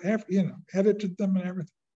edited them and everything.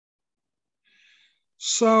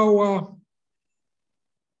 So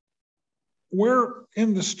we're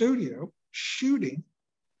in the studio shooting,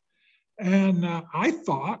 and I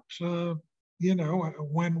thought,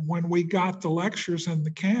 when we got the lectures in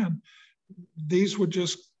the can, these would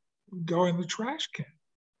just go in the trash can.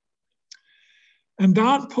 And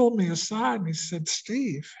Don pulled me aside and he said,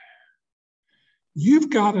 "Steve, you've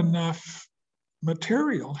got enough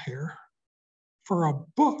material here for a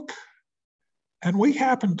book." And we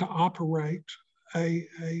happen to operate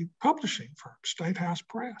a publishing firm, State House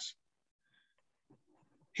Press.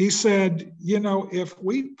 He said, if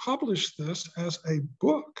we publish this as a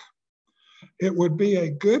book, it would be a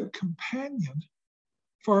good companion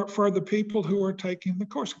for the people who are taking the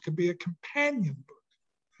course. It could be a companion book.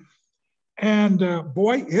 And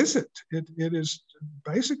boy, is it. It is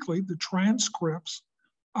basically the transcripts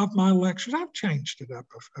of my lectures. I've changed it up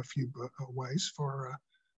a few ways for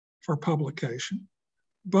publication.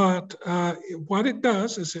 But what it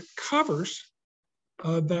does is it covers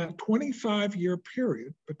that 25-year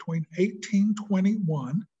period between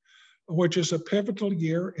 1821, which is a pivotal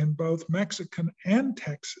year in both Mexican and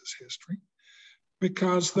Texas history,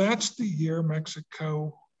 because that's the year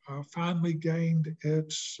Mexico finally gained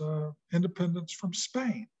its independence from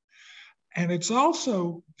Spain. And it's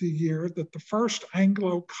also the year that the first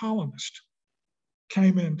Anglo colonist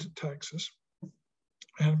came into Texas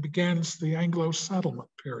and begins the Anglo settlement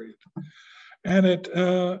period. And it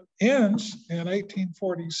ends in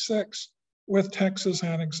 1846 with Texas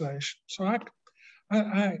annexation. So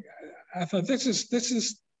I thought this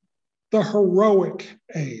is the heroic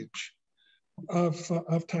age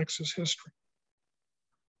of Texas history.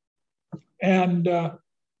 And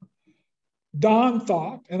Don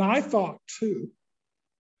thought, and I thought too,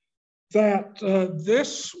 that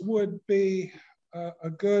this would be a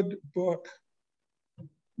good book,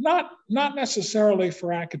 not necessarily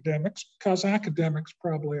for academics, because academics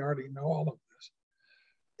probably already know all of this,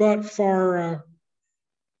 but for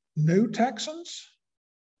new Texans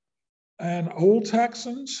and old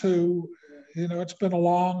Texans who, it's been a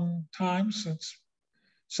long time since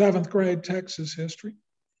 7th grade Texas history.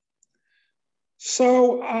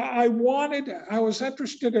 So I was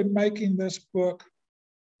interested in making this book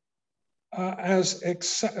as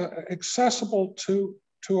accessible to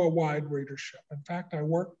a wide readership. In fact, I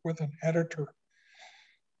worked with an editor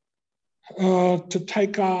to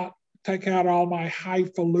take out all my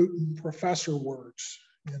highfalutin professor words,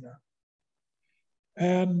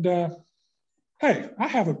 And hey, I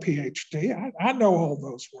have a PhD. I know all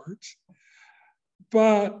those words,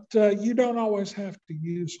 but you don't always have to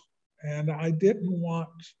use them. And I didn't want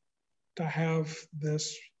to have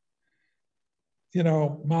this,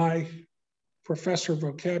 my professor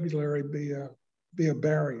vocabulary be a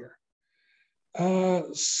barrier.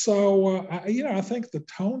 So I think the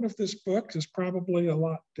tone of this book is probably a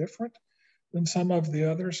lot different than some of the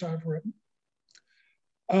others I've written.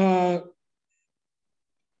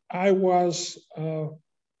 I was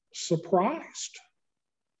surprised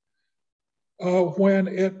when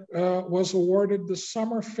it was awarded the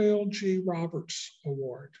Summerfield G. Roberts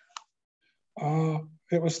Award.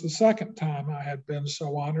 It was the second time I had been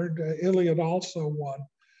so honored. Iliad also won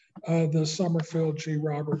the Summerfield G.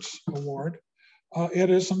 Roberts Award.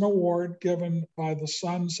 It is an award given by the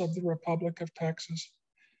Sons of the Republic of Texas.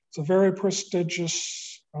 It's a very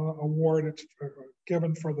prestigious award. It's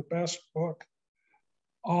given for the best book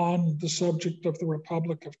on the subject of the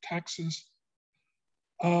Republic of Texas.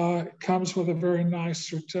 It comes with a very nice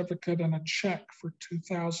certificate and a check for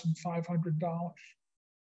 $2,500.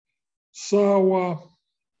 So,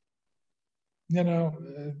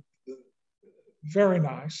 very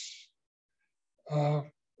nice.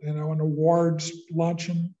 An awards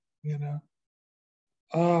luncheon, yeah,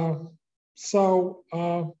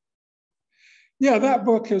 that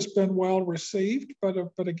book has been well received,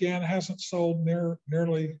 but again, hasn't sold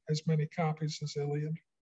nearly as many copies as Iliad.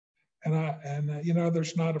 And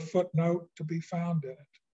there's not a footnote to be found in it.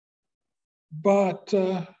 But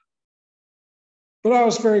I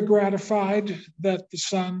was very gratified that the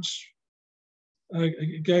Sons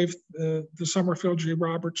gave the Summerfield G.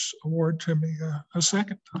 Roberts Award to me a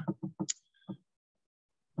second time.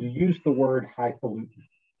 You used the word highfalutin,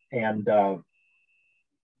 and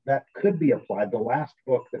that could be applied. The last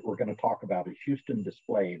book that we're going to talk about is Houston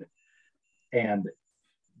Displayed, and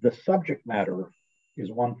the subject matter is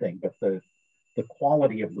one thing, but the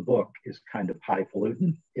quality of the book is kind of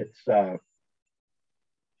highfalutin. It's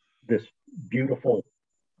this beautiful,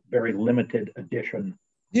 very limited edition.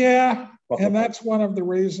 Yeah, and that's one of the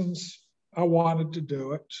reasons I wanted to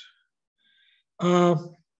do it.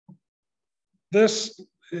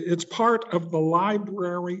 It's part of the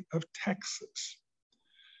Library of Texas.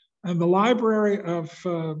 And the Library of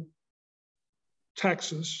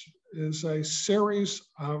Texas is a series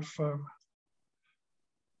of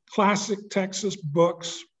classic Texas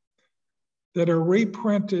books that are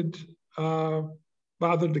reprinted by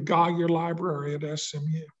the DeGolyer Library at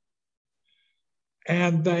SMU.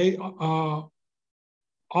 And they all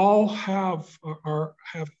have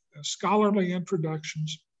scholarly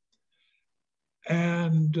introductions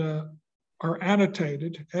and are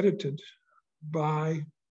edited by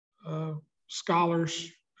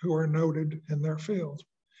scholars who are noted in their field.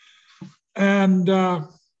 And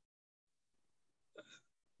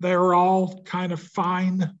they're all kind of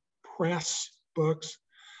fine press books.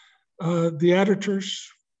 The editors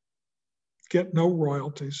get no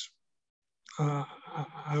royalties.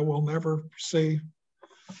 I will never see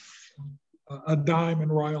a dime in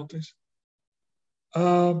royalties.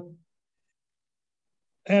 And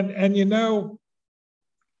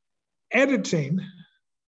editing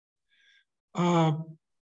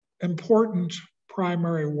important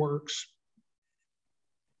primary works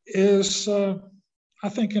is, I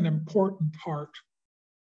think, an important part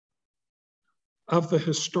of the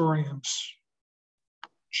historian's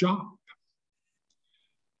job.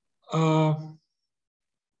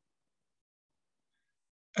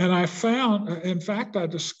 And I found, in fact, I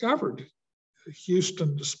discovered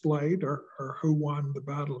Houston displayed, or who won the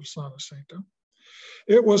Battle of San Jacinto.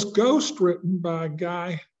 It was ghostwritten by a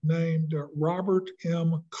guy named Robert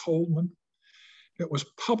M. Coleman. It was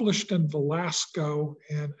published in Velasco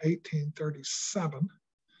in 1837,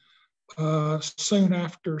 soon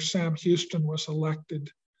after Sam Houston was elected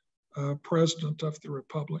president of the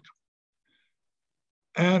Republic.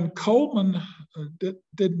 And Coleman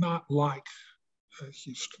did not like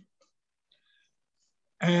Houston.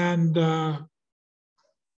 And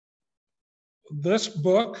this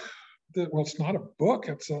book, well, it's not a book,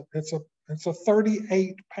 it's a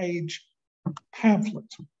 38-page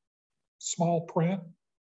pamphlet, small print.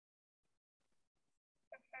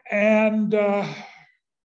 And the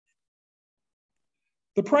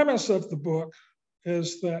premise of the book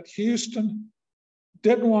is that Houston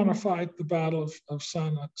didn't want to fight the Battle of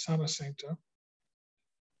San Jacinto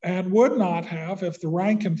and would not have if the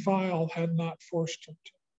rank and file had not forced him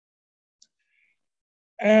to.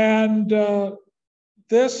 And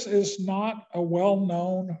this is not a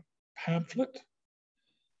well-known pamphlet,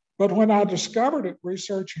 but when I discovered it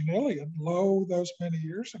researching Iliad, lo, those many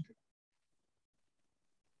years ago,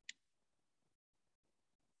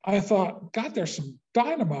 I thought, God, there's some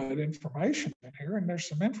dynamite information in here, and there's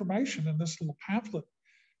some information in this little pamphlet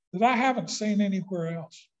that I haven't seen anywhere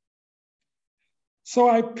else. So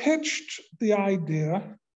I pitched the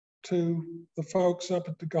idea to the folks up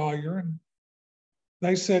at the Gallier, and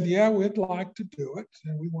they said, yeah, we'd like to do it,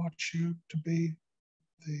 and we want you to be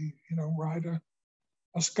the, write a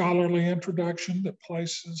scholarly introduction that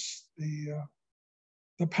places the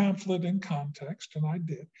pamphlet in context, and I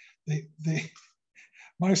did.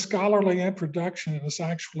 My scholarly introduction is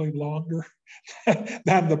actually longer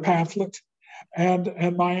than the pamphlet,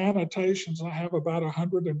 and my annotations, I have about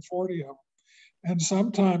 140 of them. And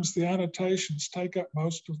sometimes the annotations take up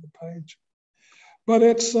most of the page. But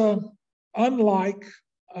it's unlike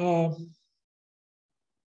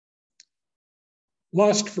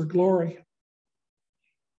Lust for Glory.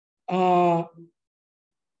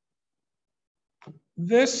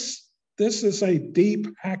 This is a deep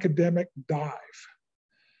academic dive.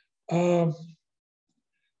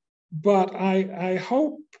 But I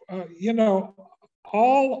hope,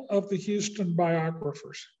 all of the Houston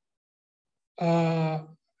biographers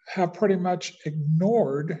have pretty much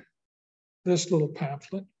ignored this little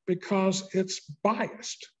pamphlet because it's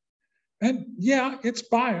biased. And yeah, it's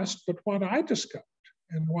biased, but what I discovered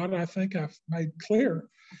and what I think I've made clear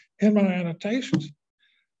in my annotations,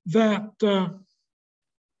 that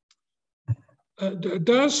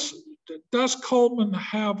does Coleman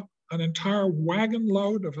have an entire wagon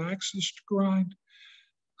load of axes to grind?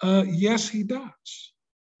 Yes, he does.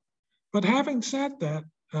 But having said that,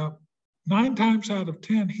 9 times out of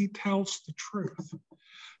 10, he tells the truth.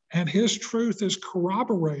 And his truth is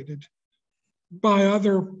corroborated by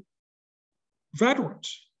other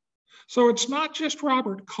veterans. So it's not just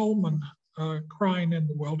Robert Coleman crying in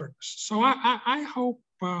the wilderness. So I hope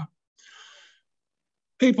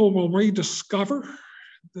people will rediscover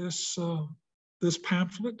this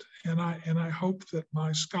pamphlet, and I hope that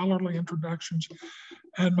my scholarly introductions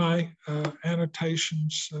and my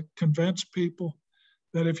annotations convince people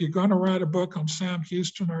that if you're going to write a book on Sam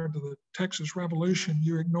Houston or the Texas Revolution,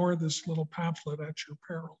 you ignore this little pamphlet at your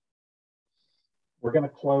peril. We're going to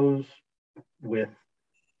close with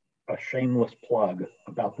a shameless plug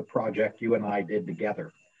about the project you and I did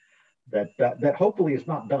together that hopefully is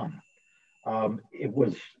not done. It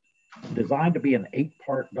was designed to be an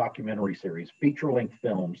 8-part documentary series, feature-length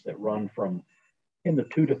films that run from in the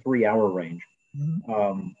 2 to 3 hour range,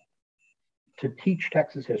 to teach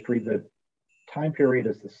Texas history. The time period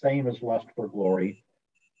is the same as Lust for Glory.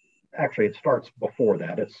 Actually, it starts before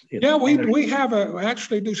that. It's yeah, we have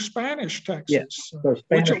actually do Spanish Texas, yes, so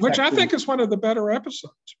Spanish which Texas, I think is one of the better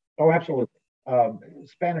episodes. Oh, absolutely.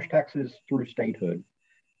 Spanish Texas through statehood.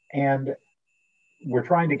 And we're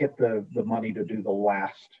trying to get the money to do the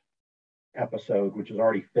last episode, which is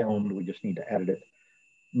already filmed. We just need to edit it.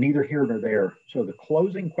 Neither here nor there. So the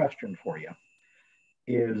closing question for you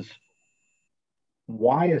is,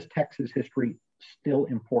 why is Texas history still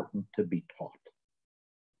important to be taught?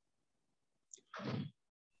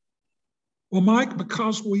 Well, Mike,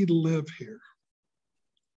 because we live here.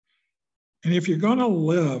 And if you're going to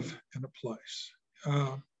live in a place,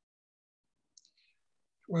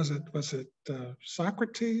 was it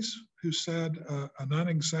Socrates who said an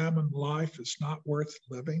unexamined life is not worth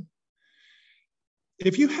living?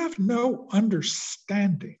 If you have no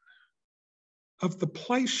understanding of the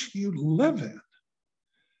place you live in,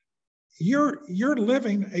 you're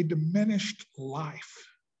living a diminished life.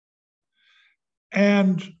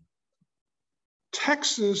 And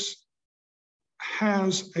Texas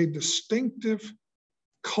has a distinctive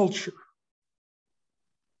culture.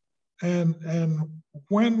 And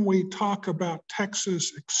when we talk about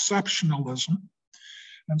Texas exceptionalism,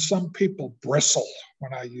 and some people bristle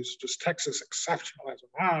when I use just Texas exceptionalism.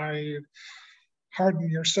 Hardin,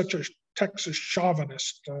 you're such a Texas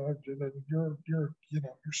chauvinist. You're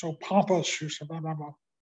so pompous. You're so blah blah blah.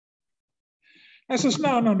 I says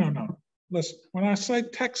no. Listen, when I say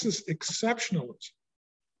Texas exceptionalism,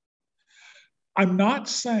 I'm not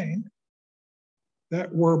saying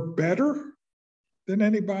that we're better than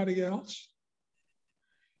anybody else.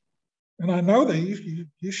 And I know that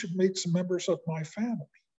you should meet some members of my family.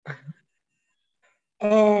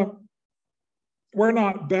 We're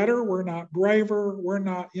not better, we're not braver, we're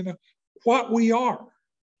not, what we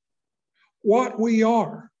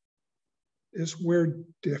are is we're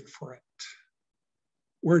different.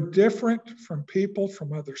 We're different from people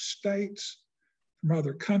from other states, from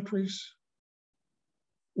other countries.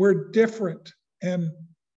 We're different in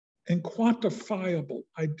quantifiable,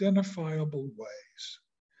 identifiable ways.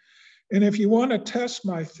 And if you want to test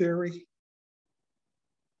my theory,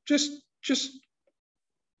 just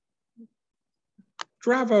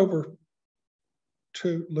drive over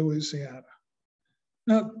to Louisiana.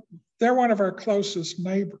 Now, they're one of our closest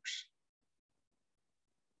neighbors,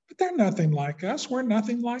 but they're nothing like us. We're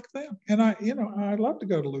nothing like them. And I'd love to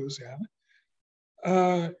go to Louisiana,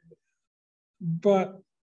 but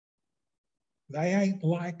they ain't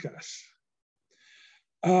like us.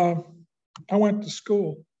 I went to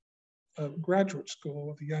school, graduate school,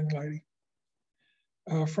 with a young lady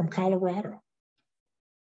from Colorado.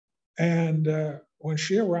 And when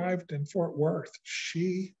she arrived in Fort Worth,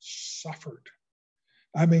 she suffered.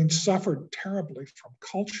 I mean, suffered terribly from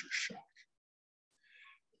culture shock.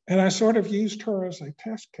 And I sort of used her as a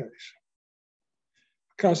test case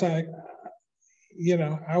because I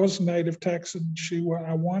was a native Texan.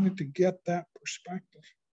 I wanted to get that perspective.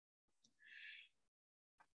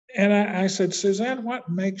 And I said, Suzanne, what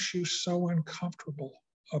makes you so uncomfortable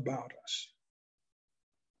about us?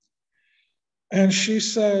 And she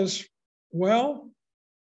says, well,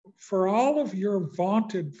 for all of your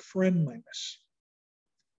vaunted friendliness,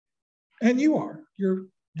 and you're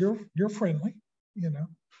friendly,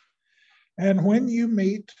 and when you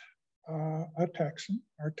meet a Texan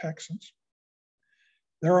or Texans,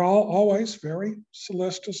 they're always very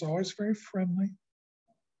solicitous, always very friendly.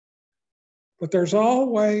 But there's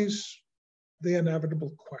always the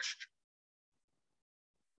inevitable question.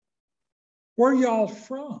 Where y'all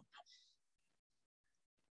from?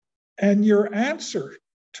 And your answer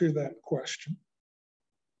to that question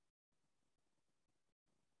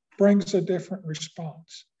brings a different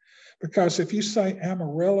response. Because if you say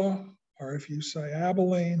Amarillo, or if you say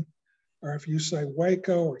Abilene, or if you say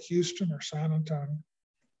Waco, or Houston, or San Antonio,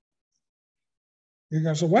 you're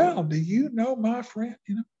going to say, well, do you know my friend?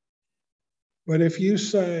 But if you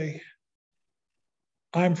say,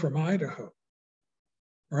 I'm from Idaho,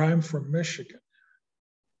 or I'm from Michigan,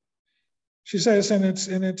 she says,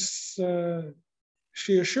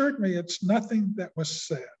 she assured me it's nothing that was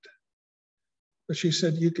said, but she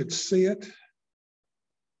said you could see it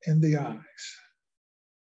in the eyes.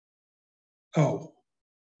 Oh,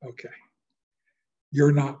 okay.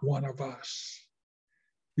 You're not one of us.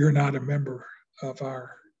 You're not a member of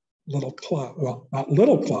our little club. Well, not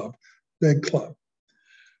little club, big club.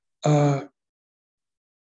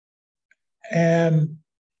 And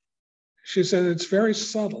she said, it's very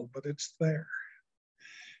subtle, but it's there.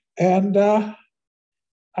 And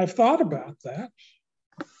I've thought about that.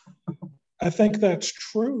 I think that's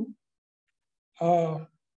true. I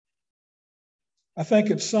think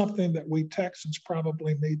it's something that we Texans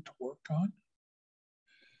probably need to work on.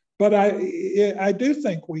 But I do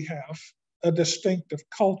think we have a distinctive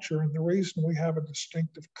culture. And the reason we have a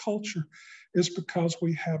distinctive culture is because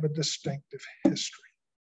we have a distinctive history.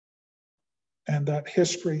 And that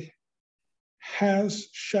history has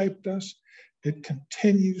shaped us. It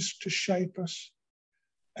continues to shape us.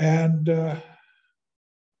 And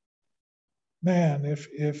man,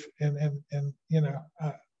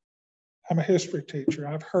 I'm a history teacher.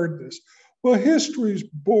 I've heard this. Well, history's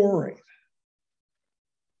boring.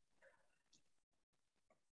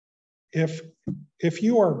 If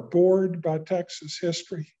you are bored by Texas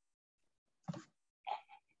history,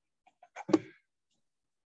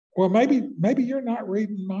 Well, maybe you're not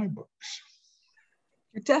reading my books.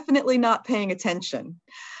 You're definitely not paying attention.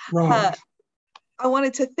 Right. I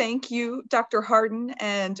wanted to thank you, Dr. Hardin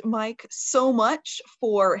and Mike, so much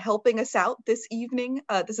for helping us out this evening.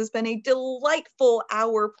 This has been a delightful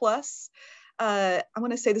hour plus. I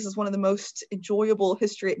want to say this is one of the most enjoyable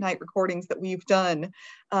History at Night recordings that we've done,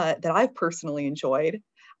 that I've personally enjoyed.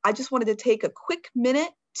 I just wanted to take a quick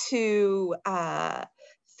minute to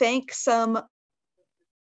thank some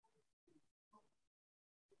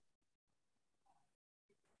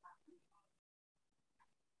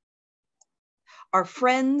our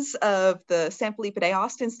friends of the San Felipe de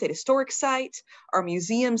Austin State Historic Site, our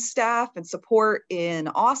museum staff and support in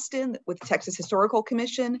Austin with the Texas Historical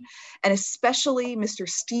Commission, and especially Mr.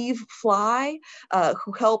 Steve Fly,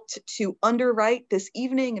 who helped to underwrite this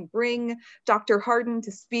evening and bring Dr. Hardin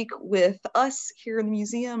to speak with us here in the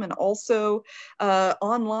museum and also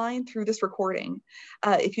online through this recording.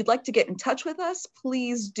 If you'd like to get in touch with us,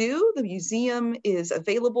 please do. The museum is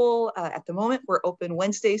available at the moment. We're open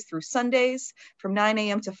Wednesdays through Sundays from 9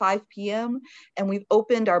 a.m. to 5 p.m. And we've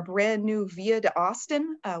opened our brand new Via de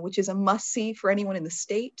Austin, which is a must-see for anyone in the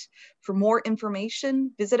state. For more information,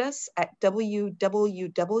 visit us at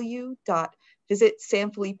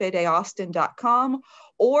www.visitsanfelipedeaustin.com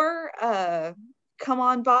or come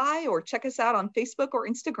on by or check us out on Facebook or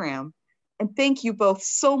Instagram. And thank you both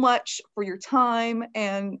so much for your time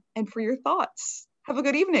and for your thoughts. Have a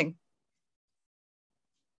good evening.